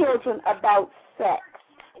their children about sex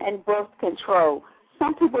and birth control.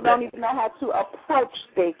 Some people don't even know how to approach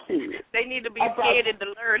their kids. They need to be scared into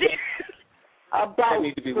learning. They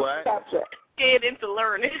need to be what? Subject. Scared into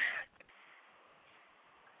learning.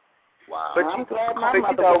 Wow. But you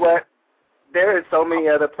know what? there are so many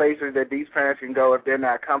other places that these parents can go if they're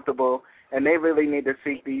not comfortable, and they really need to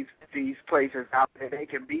seek these places out there. They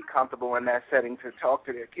can be comfortable in that setting to talk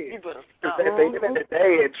to their kids. Because at the end of the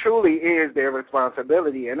day, it truly is their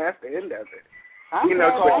responsibility, and that's the end of it. To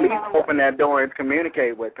at least open that door and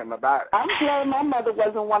communicate with them about it. I'm glad my mother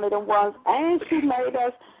wasn't one of them ones, and she made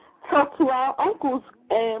us talk to our uncles,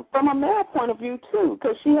 and from a male point of view, too,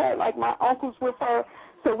 because she had, like, my uncles with her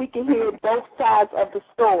so we can hear both sides of the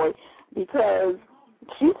story, because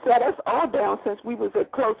she set us all down since we was a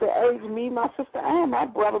closer age, me, my sister, and my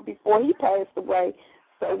brother before he passed away.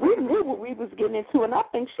 So we knew what we was getting into, and I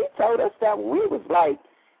think she told us that when we was like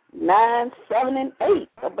 9, 7, and 8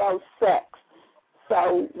 about sex.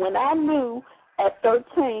 So when I knew at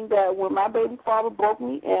 13 that when my baby father broke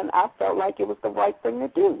me in, I felt like it was the right thing to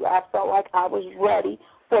do. I felt like I was ready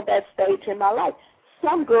for that stage in my life.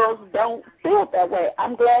 Some girls don't feel that way.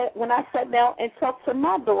 I'm glad when I sat down and talked to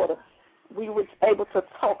my daughter, we was able to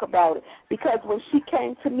talk about it. Because when she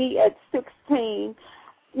came to me at 16,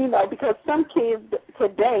 because some kids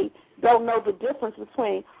today don't know the difference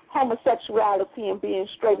between homosexuality and being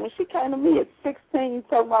straight. When she came to me at 16,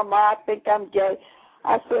 told my mom, I think I'm gay.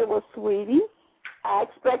 I said, well, sweetie, I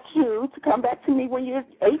expect you to come back to me when you're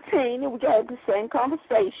 18 and we can have the same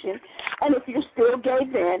conversation. And if you're still gay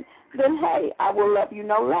then hey, I will love you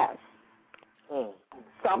no less.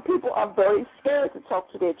 Some people are very scared to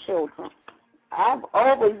talk to their children. I've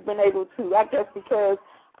always been able to, I guess because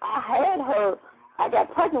I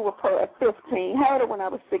got pregnant with her at 15, had her when I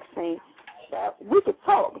was 16. We could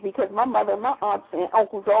talk because my mother and my aunts and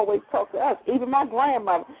uncles always talk to us, even my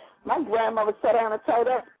grandmother. My grandmother sat down and told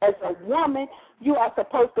us, as a woman, you are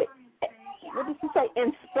supposed to, what did she say,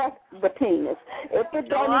 inspect the penis. If it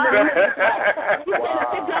don't even look right,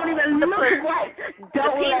 if it don't even look right,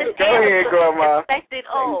 don't let it go. Go ahead, Grandma. Inspect it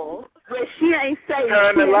all. But she ain't saying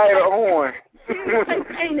turn the light on. She didn't say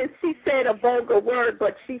penis. She said a vulgar word,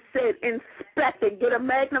 but she said inspect it. Get a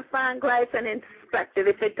magnifying glass and inspect it.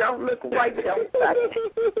 If it don't look right, don't touch it.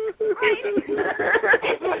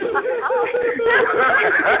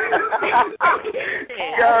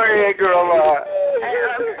 Go ahead, Grandma.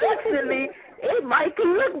 Unfortunately, it might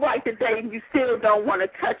look right today and you still don't want to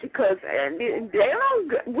touch it because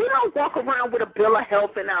we don't walk around with a bill of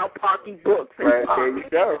health in our pocketbooks. Right, there you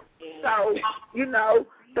go. So,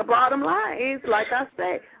 the bottom line is, like I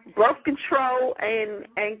said, birth control and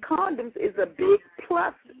condoms is a big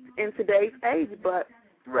plus in today's age, but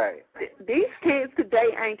right. These kids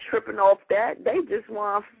today ain't tripping off that. They just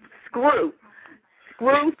want to screw,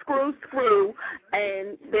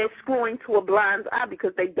 and they're screwing to a blind eye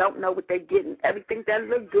because they don't know what they're getting. Everything that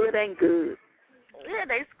look good ain't good. Yeah,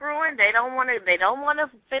 they screwing. They don't want to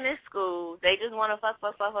finish school. They just want to fuck.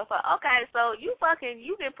 Okay, so you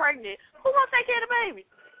get pregnant. Who wants to take care of the baby?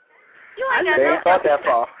 You ain't got no. Thought that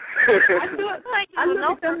far. I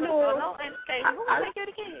look at them little.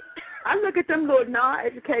 I look at them little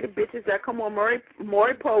non-educated bitches that come on Maury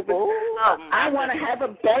Povich. I want to have a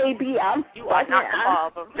baby. I'm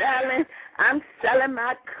selling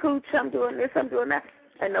my cooch. I'm doing this. I'm doing that.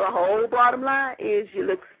 And the whole bottom line is you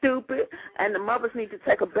look stupid, and the mothers need to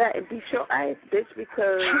take a bat and beat your ass, bitch,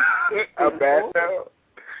 because a bat though.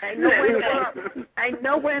 Ain't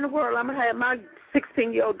nowhere in the world I'm gonna have my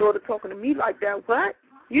 16-year-old daughter talking to me like that. What?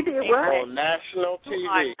 You did what? On national TV. You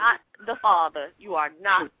are not the father. You are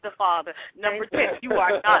not the father. Number 10, you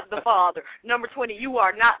are not the father. Number 20, you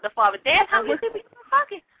are not the father. Damn, how many people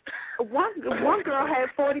fucking? One girl had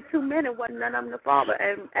 42 men and wasn't none of them the father.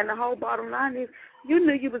 And the whole bottom line is, you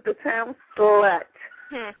knew you was the town slut.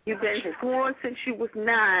 You've been screwing since you was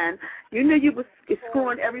 9. You knew you was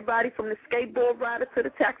screwing everybody from the skateboard rider to the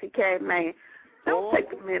taxi cab man. Don't take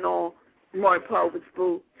them in on Maury Povich,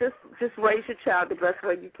 boo. Just raise your child the best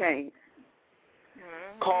way you can.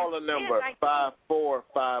 Caller number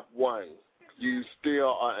 5451. You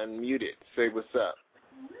still are unmuted. Say what's up.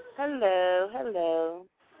 Hello.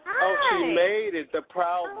 Hi. Oh, she made it. The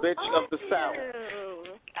proud bitch of the South.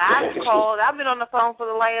 I called. I've been on the phone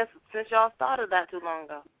since y'all started that too long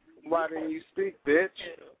ago. Why didn't you speak, bitch?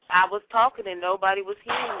 I was talking and nobody was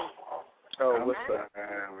hearing me. Oh, what's up?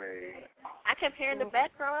 I kept hearing the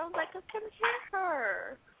background. I was like, I couldn't hear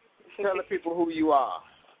her. Tell the people who you are.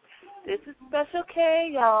 This is Special K,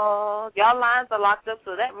 y'all. Y'all lines are locked up,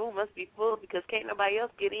 so that room must be full because can't nobody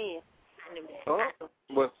else get in.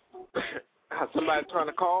 Well, somebody trying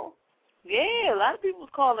to call? Yeah, a lot of people was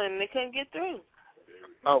calling and they couldn't get through.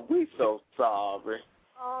 Oh, we so sorry.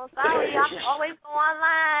 Oh, sorry. Y'all can always go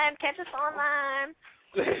online. Catch us online.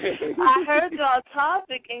 I heard y'all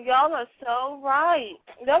topic, and y'all are so right.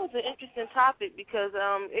 That was an interesting topic because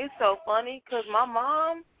it's so funny because my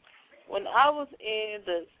mom, when I was in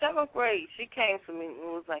the 7th grade, she came to me and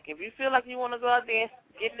was like, if you feel like you want to go out there and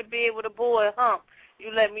get in the bed with a boy or hump,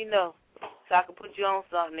 you let me know so I can put you on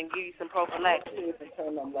something and give you some prophylaxis.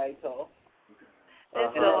 Turn them lights off.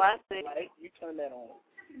 And so I said, you turn that on.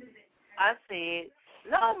 I said,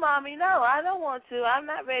 no, Mommy, no, I don't want to. I'm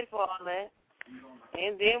not ready for all that.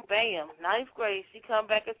 And then, bam, 9th grade, she come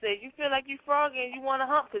back and said, you feel like you froggy and you want to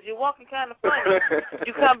hump because you're walking kind of funny.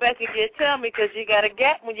 You come back and you tell me because you got a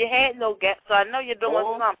gap when you had no gap, so I know you're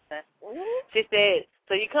doing something. She said,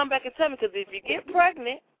 so you come back and tell me because if you get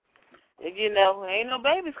pregnant, you know, ain't no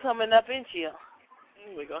babies coming up into you.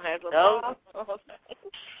 We're going to have some problems.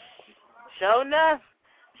 Sure enough.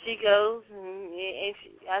 She goes, and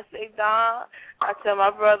I say, Don, I tell my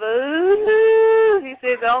brother, ooh. He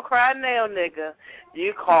said, don't cry now, nigga.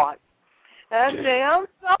 You caught. I say, I'm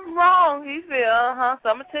something wrong. He said, uh-huh. So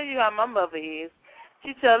I'm going to tell you how my mother is.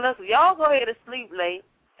 She tell us, y'all go ahead and sleep late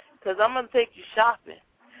because I'm going to take you shopping.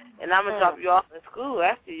 And I'm going to drop you off at school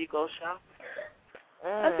after you go shopping.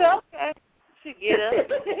 I said, okay. She get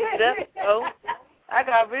up, go. I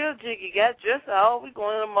got real jiggy, got dressed out. We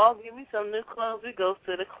going to the mall, give me some new clothes. We go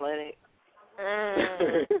to the clinic.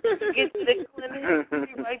 Get to the clinic.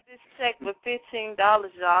 She write this check for $15,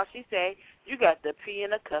 y'all. She said, you got to pee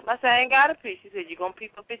in a cup. I said, I ain't got to pee. She said, you going to pee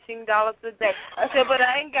for $15 a day. I said, but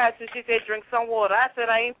I ain't got to. She said, drink some water. I said,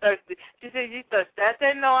 I ain't thirsty. She said, you thirsty. I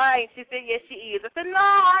said, no, I ain't. She said, yes, she is. I said, no,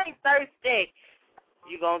 I ain't thirsty.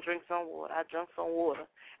 You going to drink some water. I drank some water.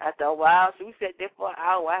 After a while, we sat there for an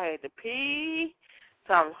hour. I had to pee.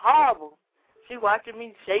 Something horrible. She watching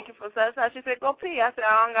me shaking from side to side. She said, go pee. I said,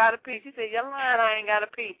 I don't got to pee. She said, you're lying. I ain't got to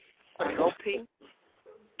pee. I go pee.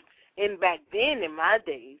 And back then in my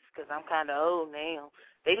days, because I'm kind of old now,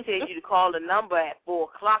 they tell you to call the number at 4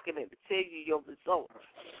 o'clock and it will tell you your results.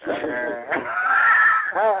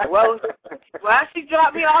 Well, while she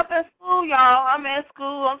dropped me off at school, y'all, I'm at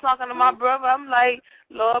school. I'm talking to my brother. I'm like,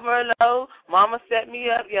 Lord Merlot, Mama set me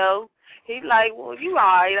up, yo. He like, well, you all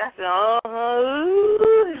right. I said,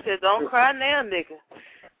 uh-huh. He said, don't cry now, nigga.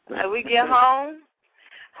 Like, we get home.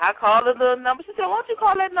 I called the little number. She said, why don't you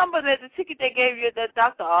call that number, that the ticket they gave you at that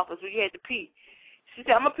doctor office where you had to pee? She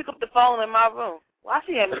said, I'm going to pick up the phone in my room. Why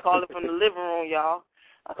she had me call it from the living room, y'all?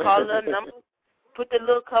 I called the number, put the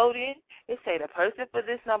little code in. It say the person for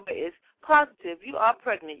this number is positive. You are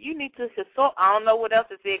pregnant. You need to consult. I don't know what else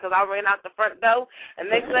it said because I ran out the front door. And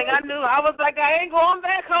next thing I knew, I was like, I ain't going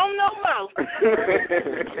back home no more.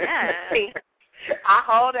 I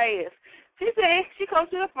hauled ass. She said, she comes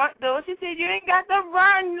to the front door. She said, you ain't got to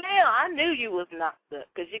run now. I knew you was knocked up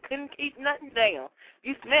because you couldn't keep nothing down.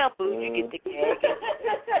 You smell food, you get the gagging.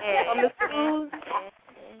 From the school,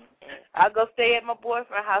 I go stay at my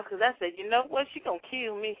boyfriend's house because I said, you know what, she going to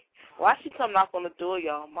kill me. Why she come knock on the door,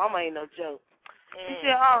 y'all? Mama ain't no joke.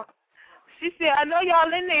 She said, I know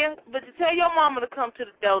y'all in there, but to tell your mama to come to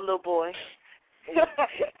the door, little boy.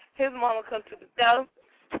 His mama come to the door.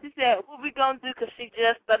 She said, what we going to do because she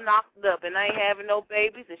just knocked up and I ain't having no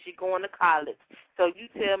babies and she going to college. So you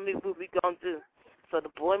tell me what we going to do. So the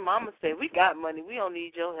boy mama said, we got money. We don't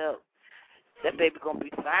need your help. That baby going to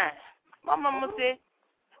be fine. My mama said,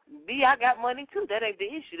 B, I got money too. That ain't the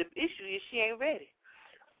issue. The issue is she ain't ready.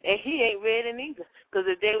 And he ain't ready neither. Because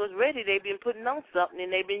if they was ready, they been putting on something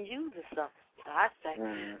and they been using something. So I say,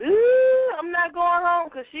 ooh, I'm not going home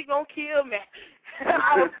because she going to kill me.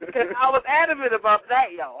 I was adamant about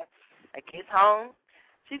that, y'all. I get home.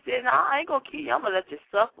 She said, no, I ain't going to kill you. I'm going to let you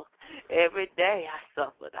suffer. Every day I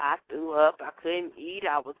suffered. I threw up. I couldn't eat.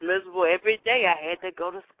 I was miserable. Every day I had to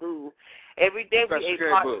go to school. Every day we ate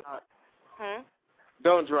hot dogs.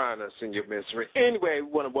 Don't drown us in your misery. Anyway, we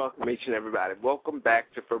want to welcome each and everybody. Welcome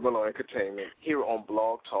back to Merlot Entertainment here on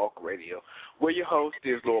Blog Talk Radio. Where your host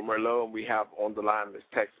is Lord Merlot, and we have on the line this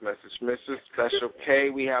text message, Mrs. Special K.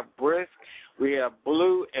 We have Brisk, we have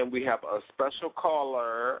Blue, and we have a special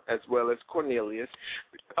caller as well as Cornelius.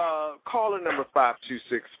 Caller number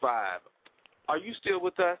 5265. Are you still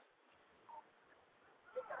with us?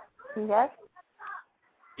 Yes.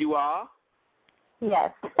 You are?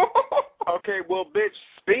 Yes. Okay, well, bitch,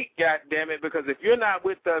 speak, goddammit, because if you're not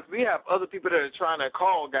with us, we have other people that are trying to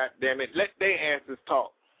call, goddammit. Let their asses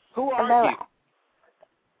talk. Who are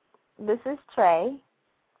you? This is Trey.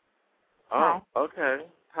 Oh, hi. Okay.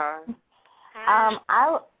 Hi.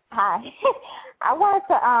 Hi. I wanted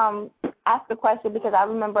to ask a question because I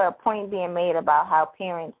remember a point being made about how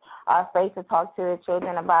parents are afraid to talk to their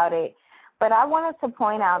children about it. But I wanted to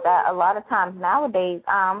point out that a lot of times nowadays,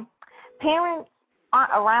 parents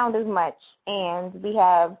aren't around as much, and we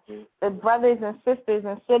have the brothers and sisters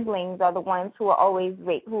and siblings are the ones who are always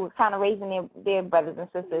who are kind of raising their brothers and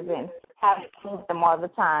sisters and having to keep them all the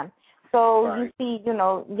time. So right. you see,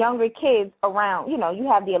 younger kids around, you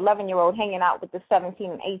have the 11-year-old hanging out with the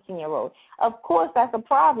 17 and 18-year-old. Of course, that's a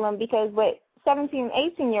problem because what 17 and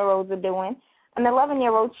 18-year-olds are doing, an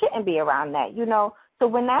 11-year-old shouldn't be around that, So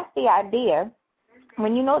when that's the idea,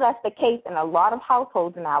 when you know that's the case in a lot of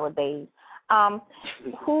households nowadays,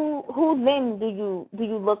 who then do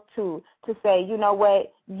you look to say, you know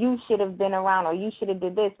what, you should have been around or you should have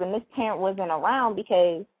did this when this parent wasn't around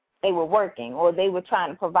because they were working or they were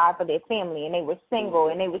trying to provide for their family and they were single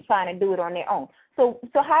and they were trying to do it on their own. So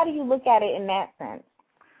how do you look at it in that sense?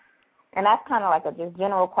 And that's kind of like a just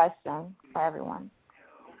general question for everyone.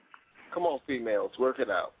 Come on, females, work it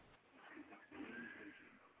out.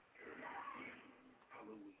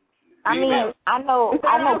 I mean, I know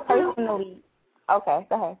personally. Okay,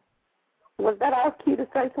 go ahead. Was that our cue to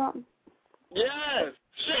say something? Yes.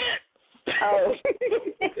 Shit. Oh.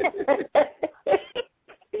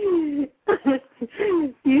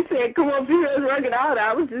 You said, come on, females, work it out.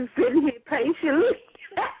 I was just sitting here patiently.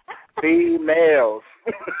 Females.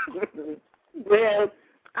 Well,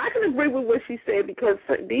 I can agree with what she said because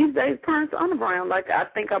these days parents aren't around. Like, I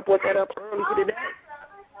think I brought that up earlier today.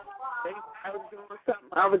 I was doing something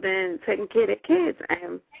other than taking care of their kids,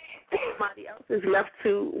 and somebody else is left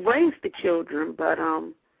to raise the children. But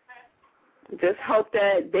just hope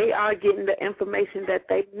that they are getting the information that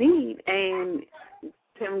they need and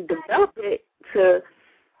can develop it to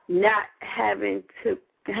not having to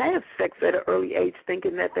have sex at an early age,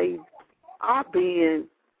 thinking that they are being,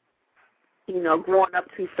 growing up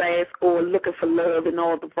too fast or looking for love in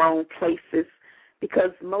all the wrong places.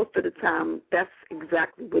 Because most of the time, that's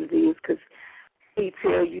exactly what it is. Because he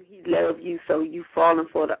tell you he love you, so you falling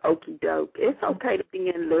for the okie doke. It's okay to be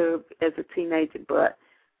in love as a teenager, but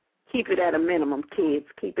keep it at a minimum, kids.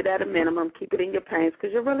 Keep it at a minimum. Keep it in your pants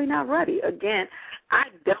because you're really not ready. Again,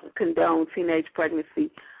 I don't condone teenage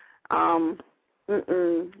pregnancy, but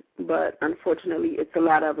unfortunately, it's a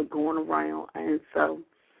lot of it going around, and so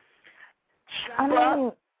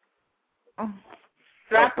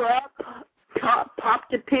strap up. Pop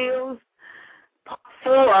the pills, pop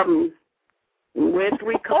 4 of them, wear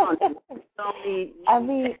 3 condoms. Don't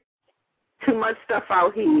need too much stuff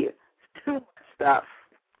out here. Too much stuff.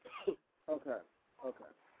 Okay.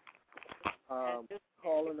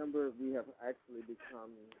 Caller number, we have actually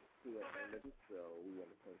become to the end of the show. We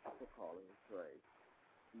want to thank you for calling Trey.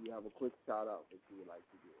 Do you have a quick shout out that you would like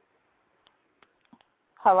to give?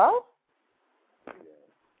 Hello? Yeah.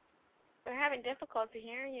 We're having difficulty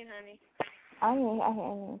hearing you, honey. I hear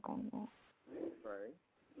anything. Trey?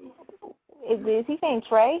 Is he saying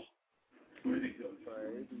Trey?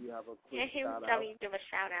 Trey, do you have a quick shout out? Tell me to give a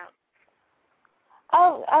shout out.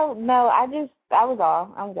 Oh, no, that was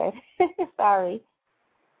all. I'm good. Sorry.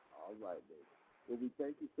 All right, baby. Well, we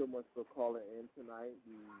thank you so much for calling in tonight.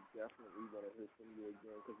 We definitely want to hear from you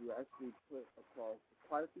again because you actually put across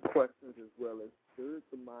quite a few questions as well as stirred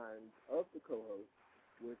the minds of the co-host,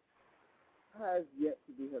 which has yet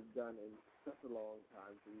to be done in such a long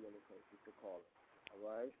time, so we want to thank you for calling. All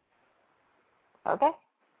right? Okay.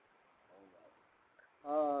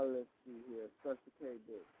 All right. Let's see here. Special K,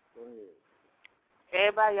 Dick. Go ahead.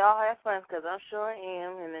 Everybody, y'all have fun, because I sure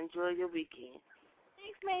am, and enjoy your weekend.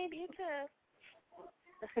 Thanks, babe. You too.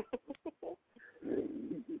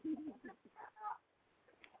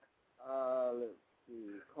 Let's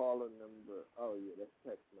see. Caller number. Oh, yeah, that's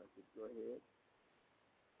text message. Go ahead.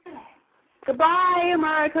 Goodbye,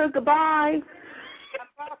 America. Goodbye.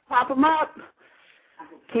 Pop them up.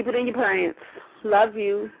 Keep it in your pants. Love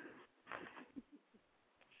you.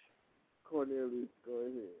 Cornelius, go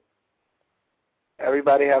ahead.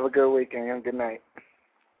 Everybody have a good weekend and good night.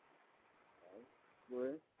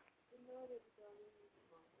 Chris?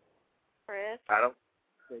 Chris? Adam?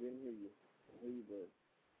 They didn't hear you. I hear you, bud.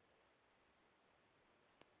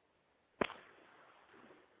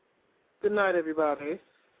 Good night, everybody.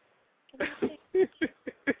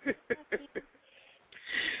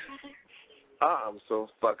 I'm so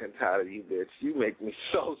fucking tired of you, bitch. You make me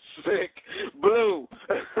so sick. Blue,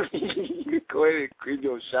 go ahead and give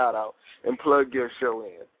your shout out and plug your show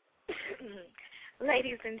in.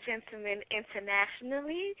 Ladies and gentlemen,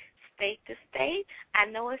 internationally, state to state, I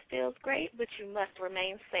know it feels great, but you must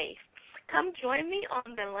remain safe. Come join me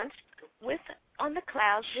on the Lunch on the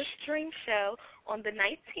Clouds with Dream show on the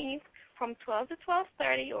 19th from 12 to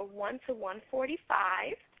 12:30 or 1 to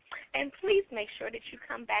 1:45. And please make sure that you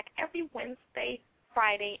come back every Wednesday,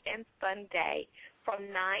 Friday, and Sunday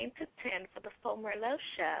from 9 to 10 for the full Merlot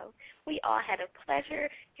show. We all had a pleasure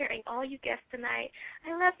hearing all you guests tonight.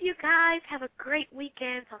 I love you guys. Have a great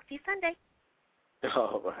weekend. Talk to you Sunday.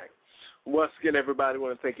 All right. Once again, everybody, I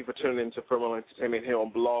want to thank you for tuning in to Merlot Entertainment here on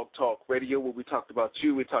Blog Talk Radio, where we talked about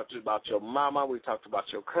you, we talked about your mama, we talked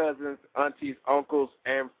about your cousins, aunties, uncles,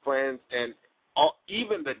 and friends, and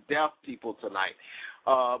even the deaf people tonight.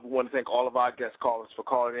 We want to thank all of our guest callers for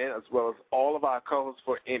calling in, as well as all of our co-hosts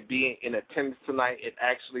for being in attendance tonight. It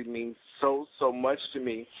actually means so much to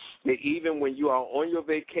me that even when you are on your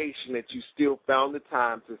vacation, that you still found the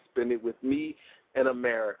time to spend it with me in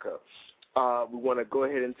America. We want to go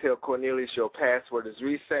ahead and tell Cornelius your password is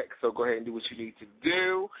reset, so go ahead and do what you need to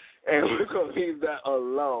do, and we're going to leave that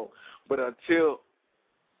alone. But until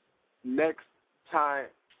next time,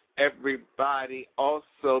 everybody,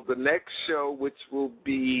 also the next show, which will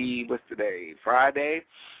be, what's today, Friday?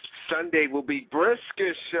 Sunday will be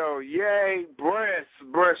Briscoe's show. Yay,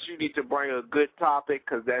 Brisk, you need to bring a good topic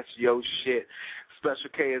because that's your shit. Special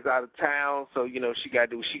K is out of town, so, you know, she got to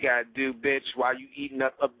do what she got to do, bitch, while you eating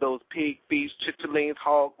up those pig feet, chitterlings,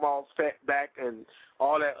 hog maws, fat back, and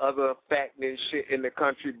all that other fattening shit in the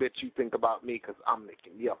country, bitch, you think about me because I'm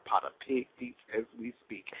making me a pot of pig feet as we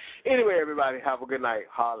speak. Anyway, everybody, have a good night.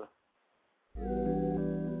 Holla.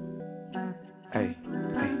 Hey.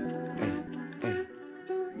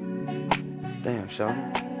 Damn, Shawty.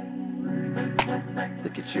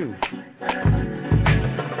 Look at you.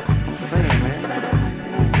 I'm saying, man.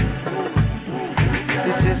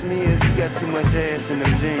 It's just me as you got too much ass in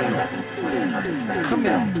them jeans. Come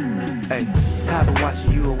here. Hey, I've been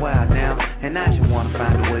watching you a while now, and I just wanna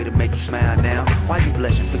find a way to make you smile now. Why you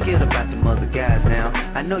blushing? Forget about them other guys now.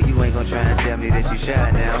 I know you ain't gonna try and tell me that you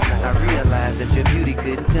shy now. I realize that your beauty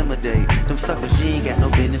could intimidate them suckers. You ain't got no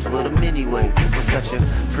business with them anyway. With such a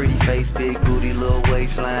pretty face, big booty, little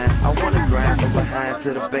waistline, I wanna grind from behind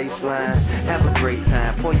to the baseline. Have a great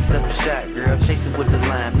time, pour yourself a shot, girl. Chase it with the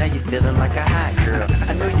lime, now you're feeling like a hot girl.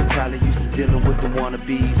 I know you're probably used to dealing with the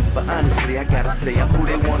wannabes, but honestly, I gotta say I'm who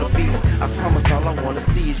they wanna be. I promise all I wanna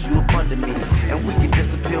see is you up under me, and we can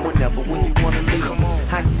disappear whenever when you wanna leave.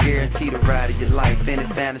 I can guarantee the ride of your life. Any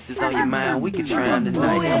fantasies on your mind, we can try them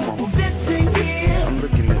tonight. Come on. I'm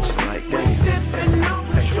looking at you like that.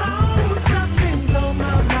 You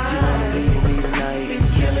wanna leave with me tonight?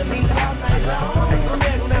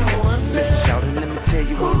 Listen, shout it, let me tell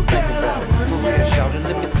you what I'm thinking about. For real, shout it,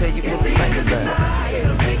 let me tell you what I'm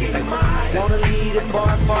thinking about. Wanna leave the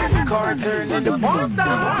bar, the car turn into porn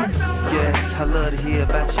star. Yes, I love to hear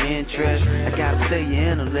about your interest. I gotta say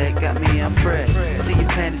your intellect got me impressed. See your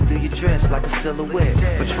panties through your dress like a silhouette.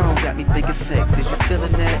 Patron got me thinking sex. Is you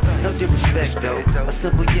feeling that? No disrespect though. A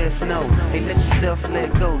simple yes, no. Hey, let yourself let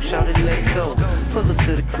go. Shout it, let go. Pull up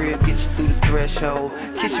to the crib, get you through the threshold.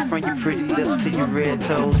 Kiss you from your pretty lips to your red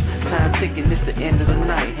toes. Time ticking, it's the end of the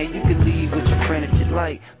night. Hey, you can leave with your friend if you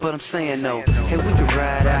like, but I'm saying no. Hey, we can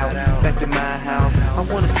ride out back to my house. I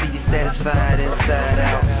wanna see you satisfied inside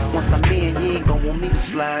out. Once I'm in, you ain't gon' want me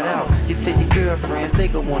to slide out. You tell your girlfriends, they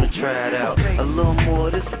gon' wanna try it out. A little more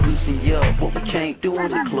of this loosen you up. What we can't do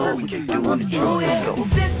in the club, we can do in the drug. So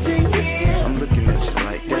I'm looking at you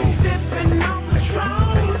like that. You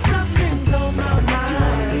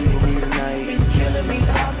wanna leave with me tonight?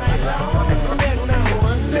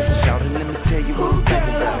 Listen, shout it, let me tell you what I'm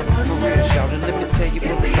thinking about. For real, shout it, let me tell you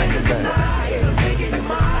what I'm thinking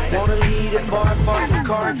about. Wanna leave the bar, the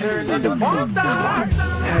car turn into porn star.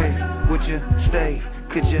 Hey, would you stay?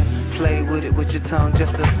 Could you play with it with your tongue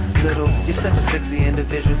just a little? You're such a sexy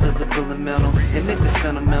individual, physical and mental. And if it's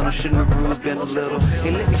sentimental, shouldn't the rules been a little?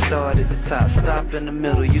 Hey, let me start at the top, stop in the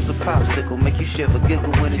middle. Use a popsicle, make you shiver,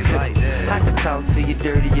 giggle when it's like that. I can talk to you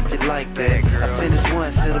dirty if you like that. I finish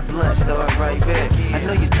once, hit a blunt, start right back. I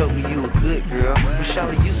know you told me you a good girl, but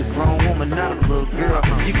shawty, you's a grown woman, not a little girl.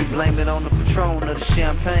 You can blame it on the Patron or the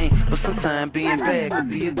champagne, but sometimes being bad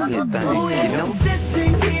could be a good thing, you know?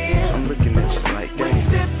 I'm looking at you like that.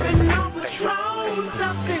 Sipping on Patron,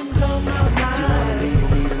 something's on my mind. You wanna leave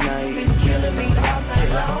with me tonight? Been killing me all night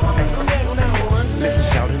long. Listen,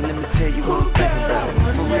 shout it, let me tell you what I'm thinking about.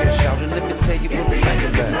 For real, shout it, let me tell you what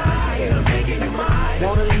I'm thinking about.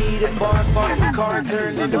 Wanna leave the bar, the car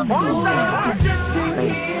turn into porn star.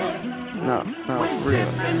 No, for real.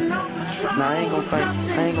 No, I ain't gonna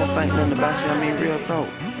think nothing about you. I mean, real talk.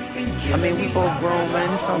 I mean, we both grown, man.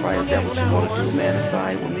 It's alright if that's what you wanna do, man. It's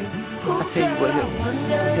alright with me. I tell you what,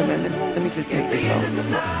 here, man, let me just take this off.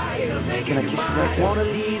 Can I kiss you right there? Wanna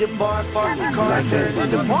leave the bar, the car turn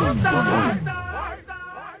into porn star.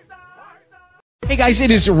 Hey guys, it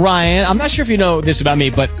is Ryan. I'm not sure if you know this about me,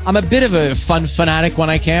 but I'm a bit of a fun fanatic when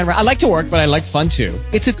I can. I like to work, but I like fun too.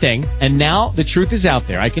 It's a thing. And now the truth is out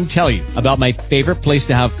there. I can tell you about my favorite place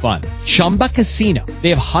to have fun. Chumba Casino. They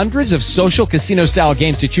have hundreds of social casino style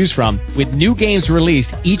games to choose from with new games released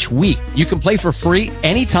each week. You can play for free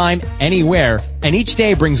anytime, anywhere. And each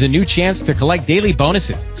day brings a new chance to collect daily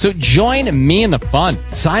bonuses. So join me in the fun.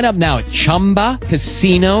 Sign up now at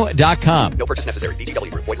ChumbaCasino.com. No purchase necessary. VGW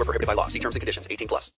Group. Void where prohibited by law. See terms and conditions. 18+.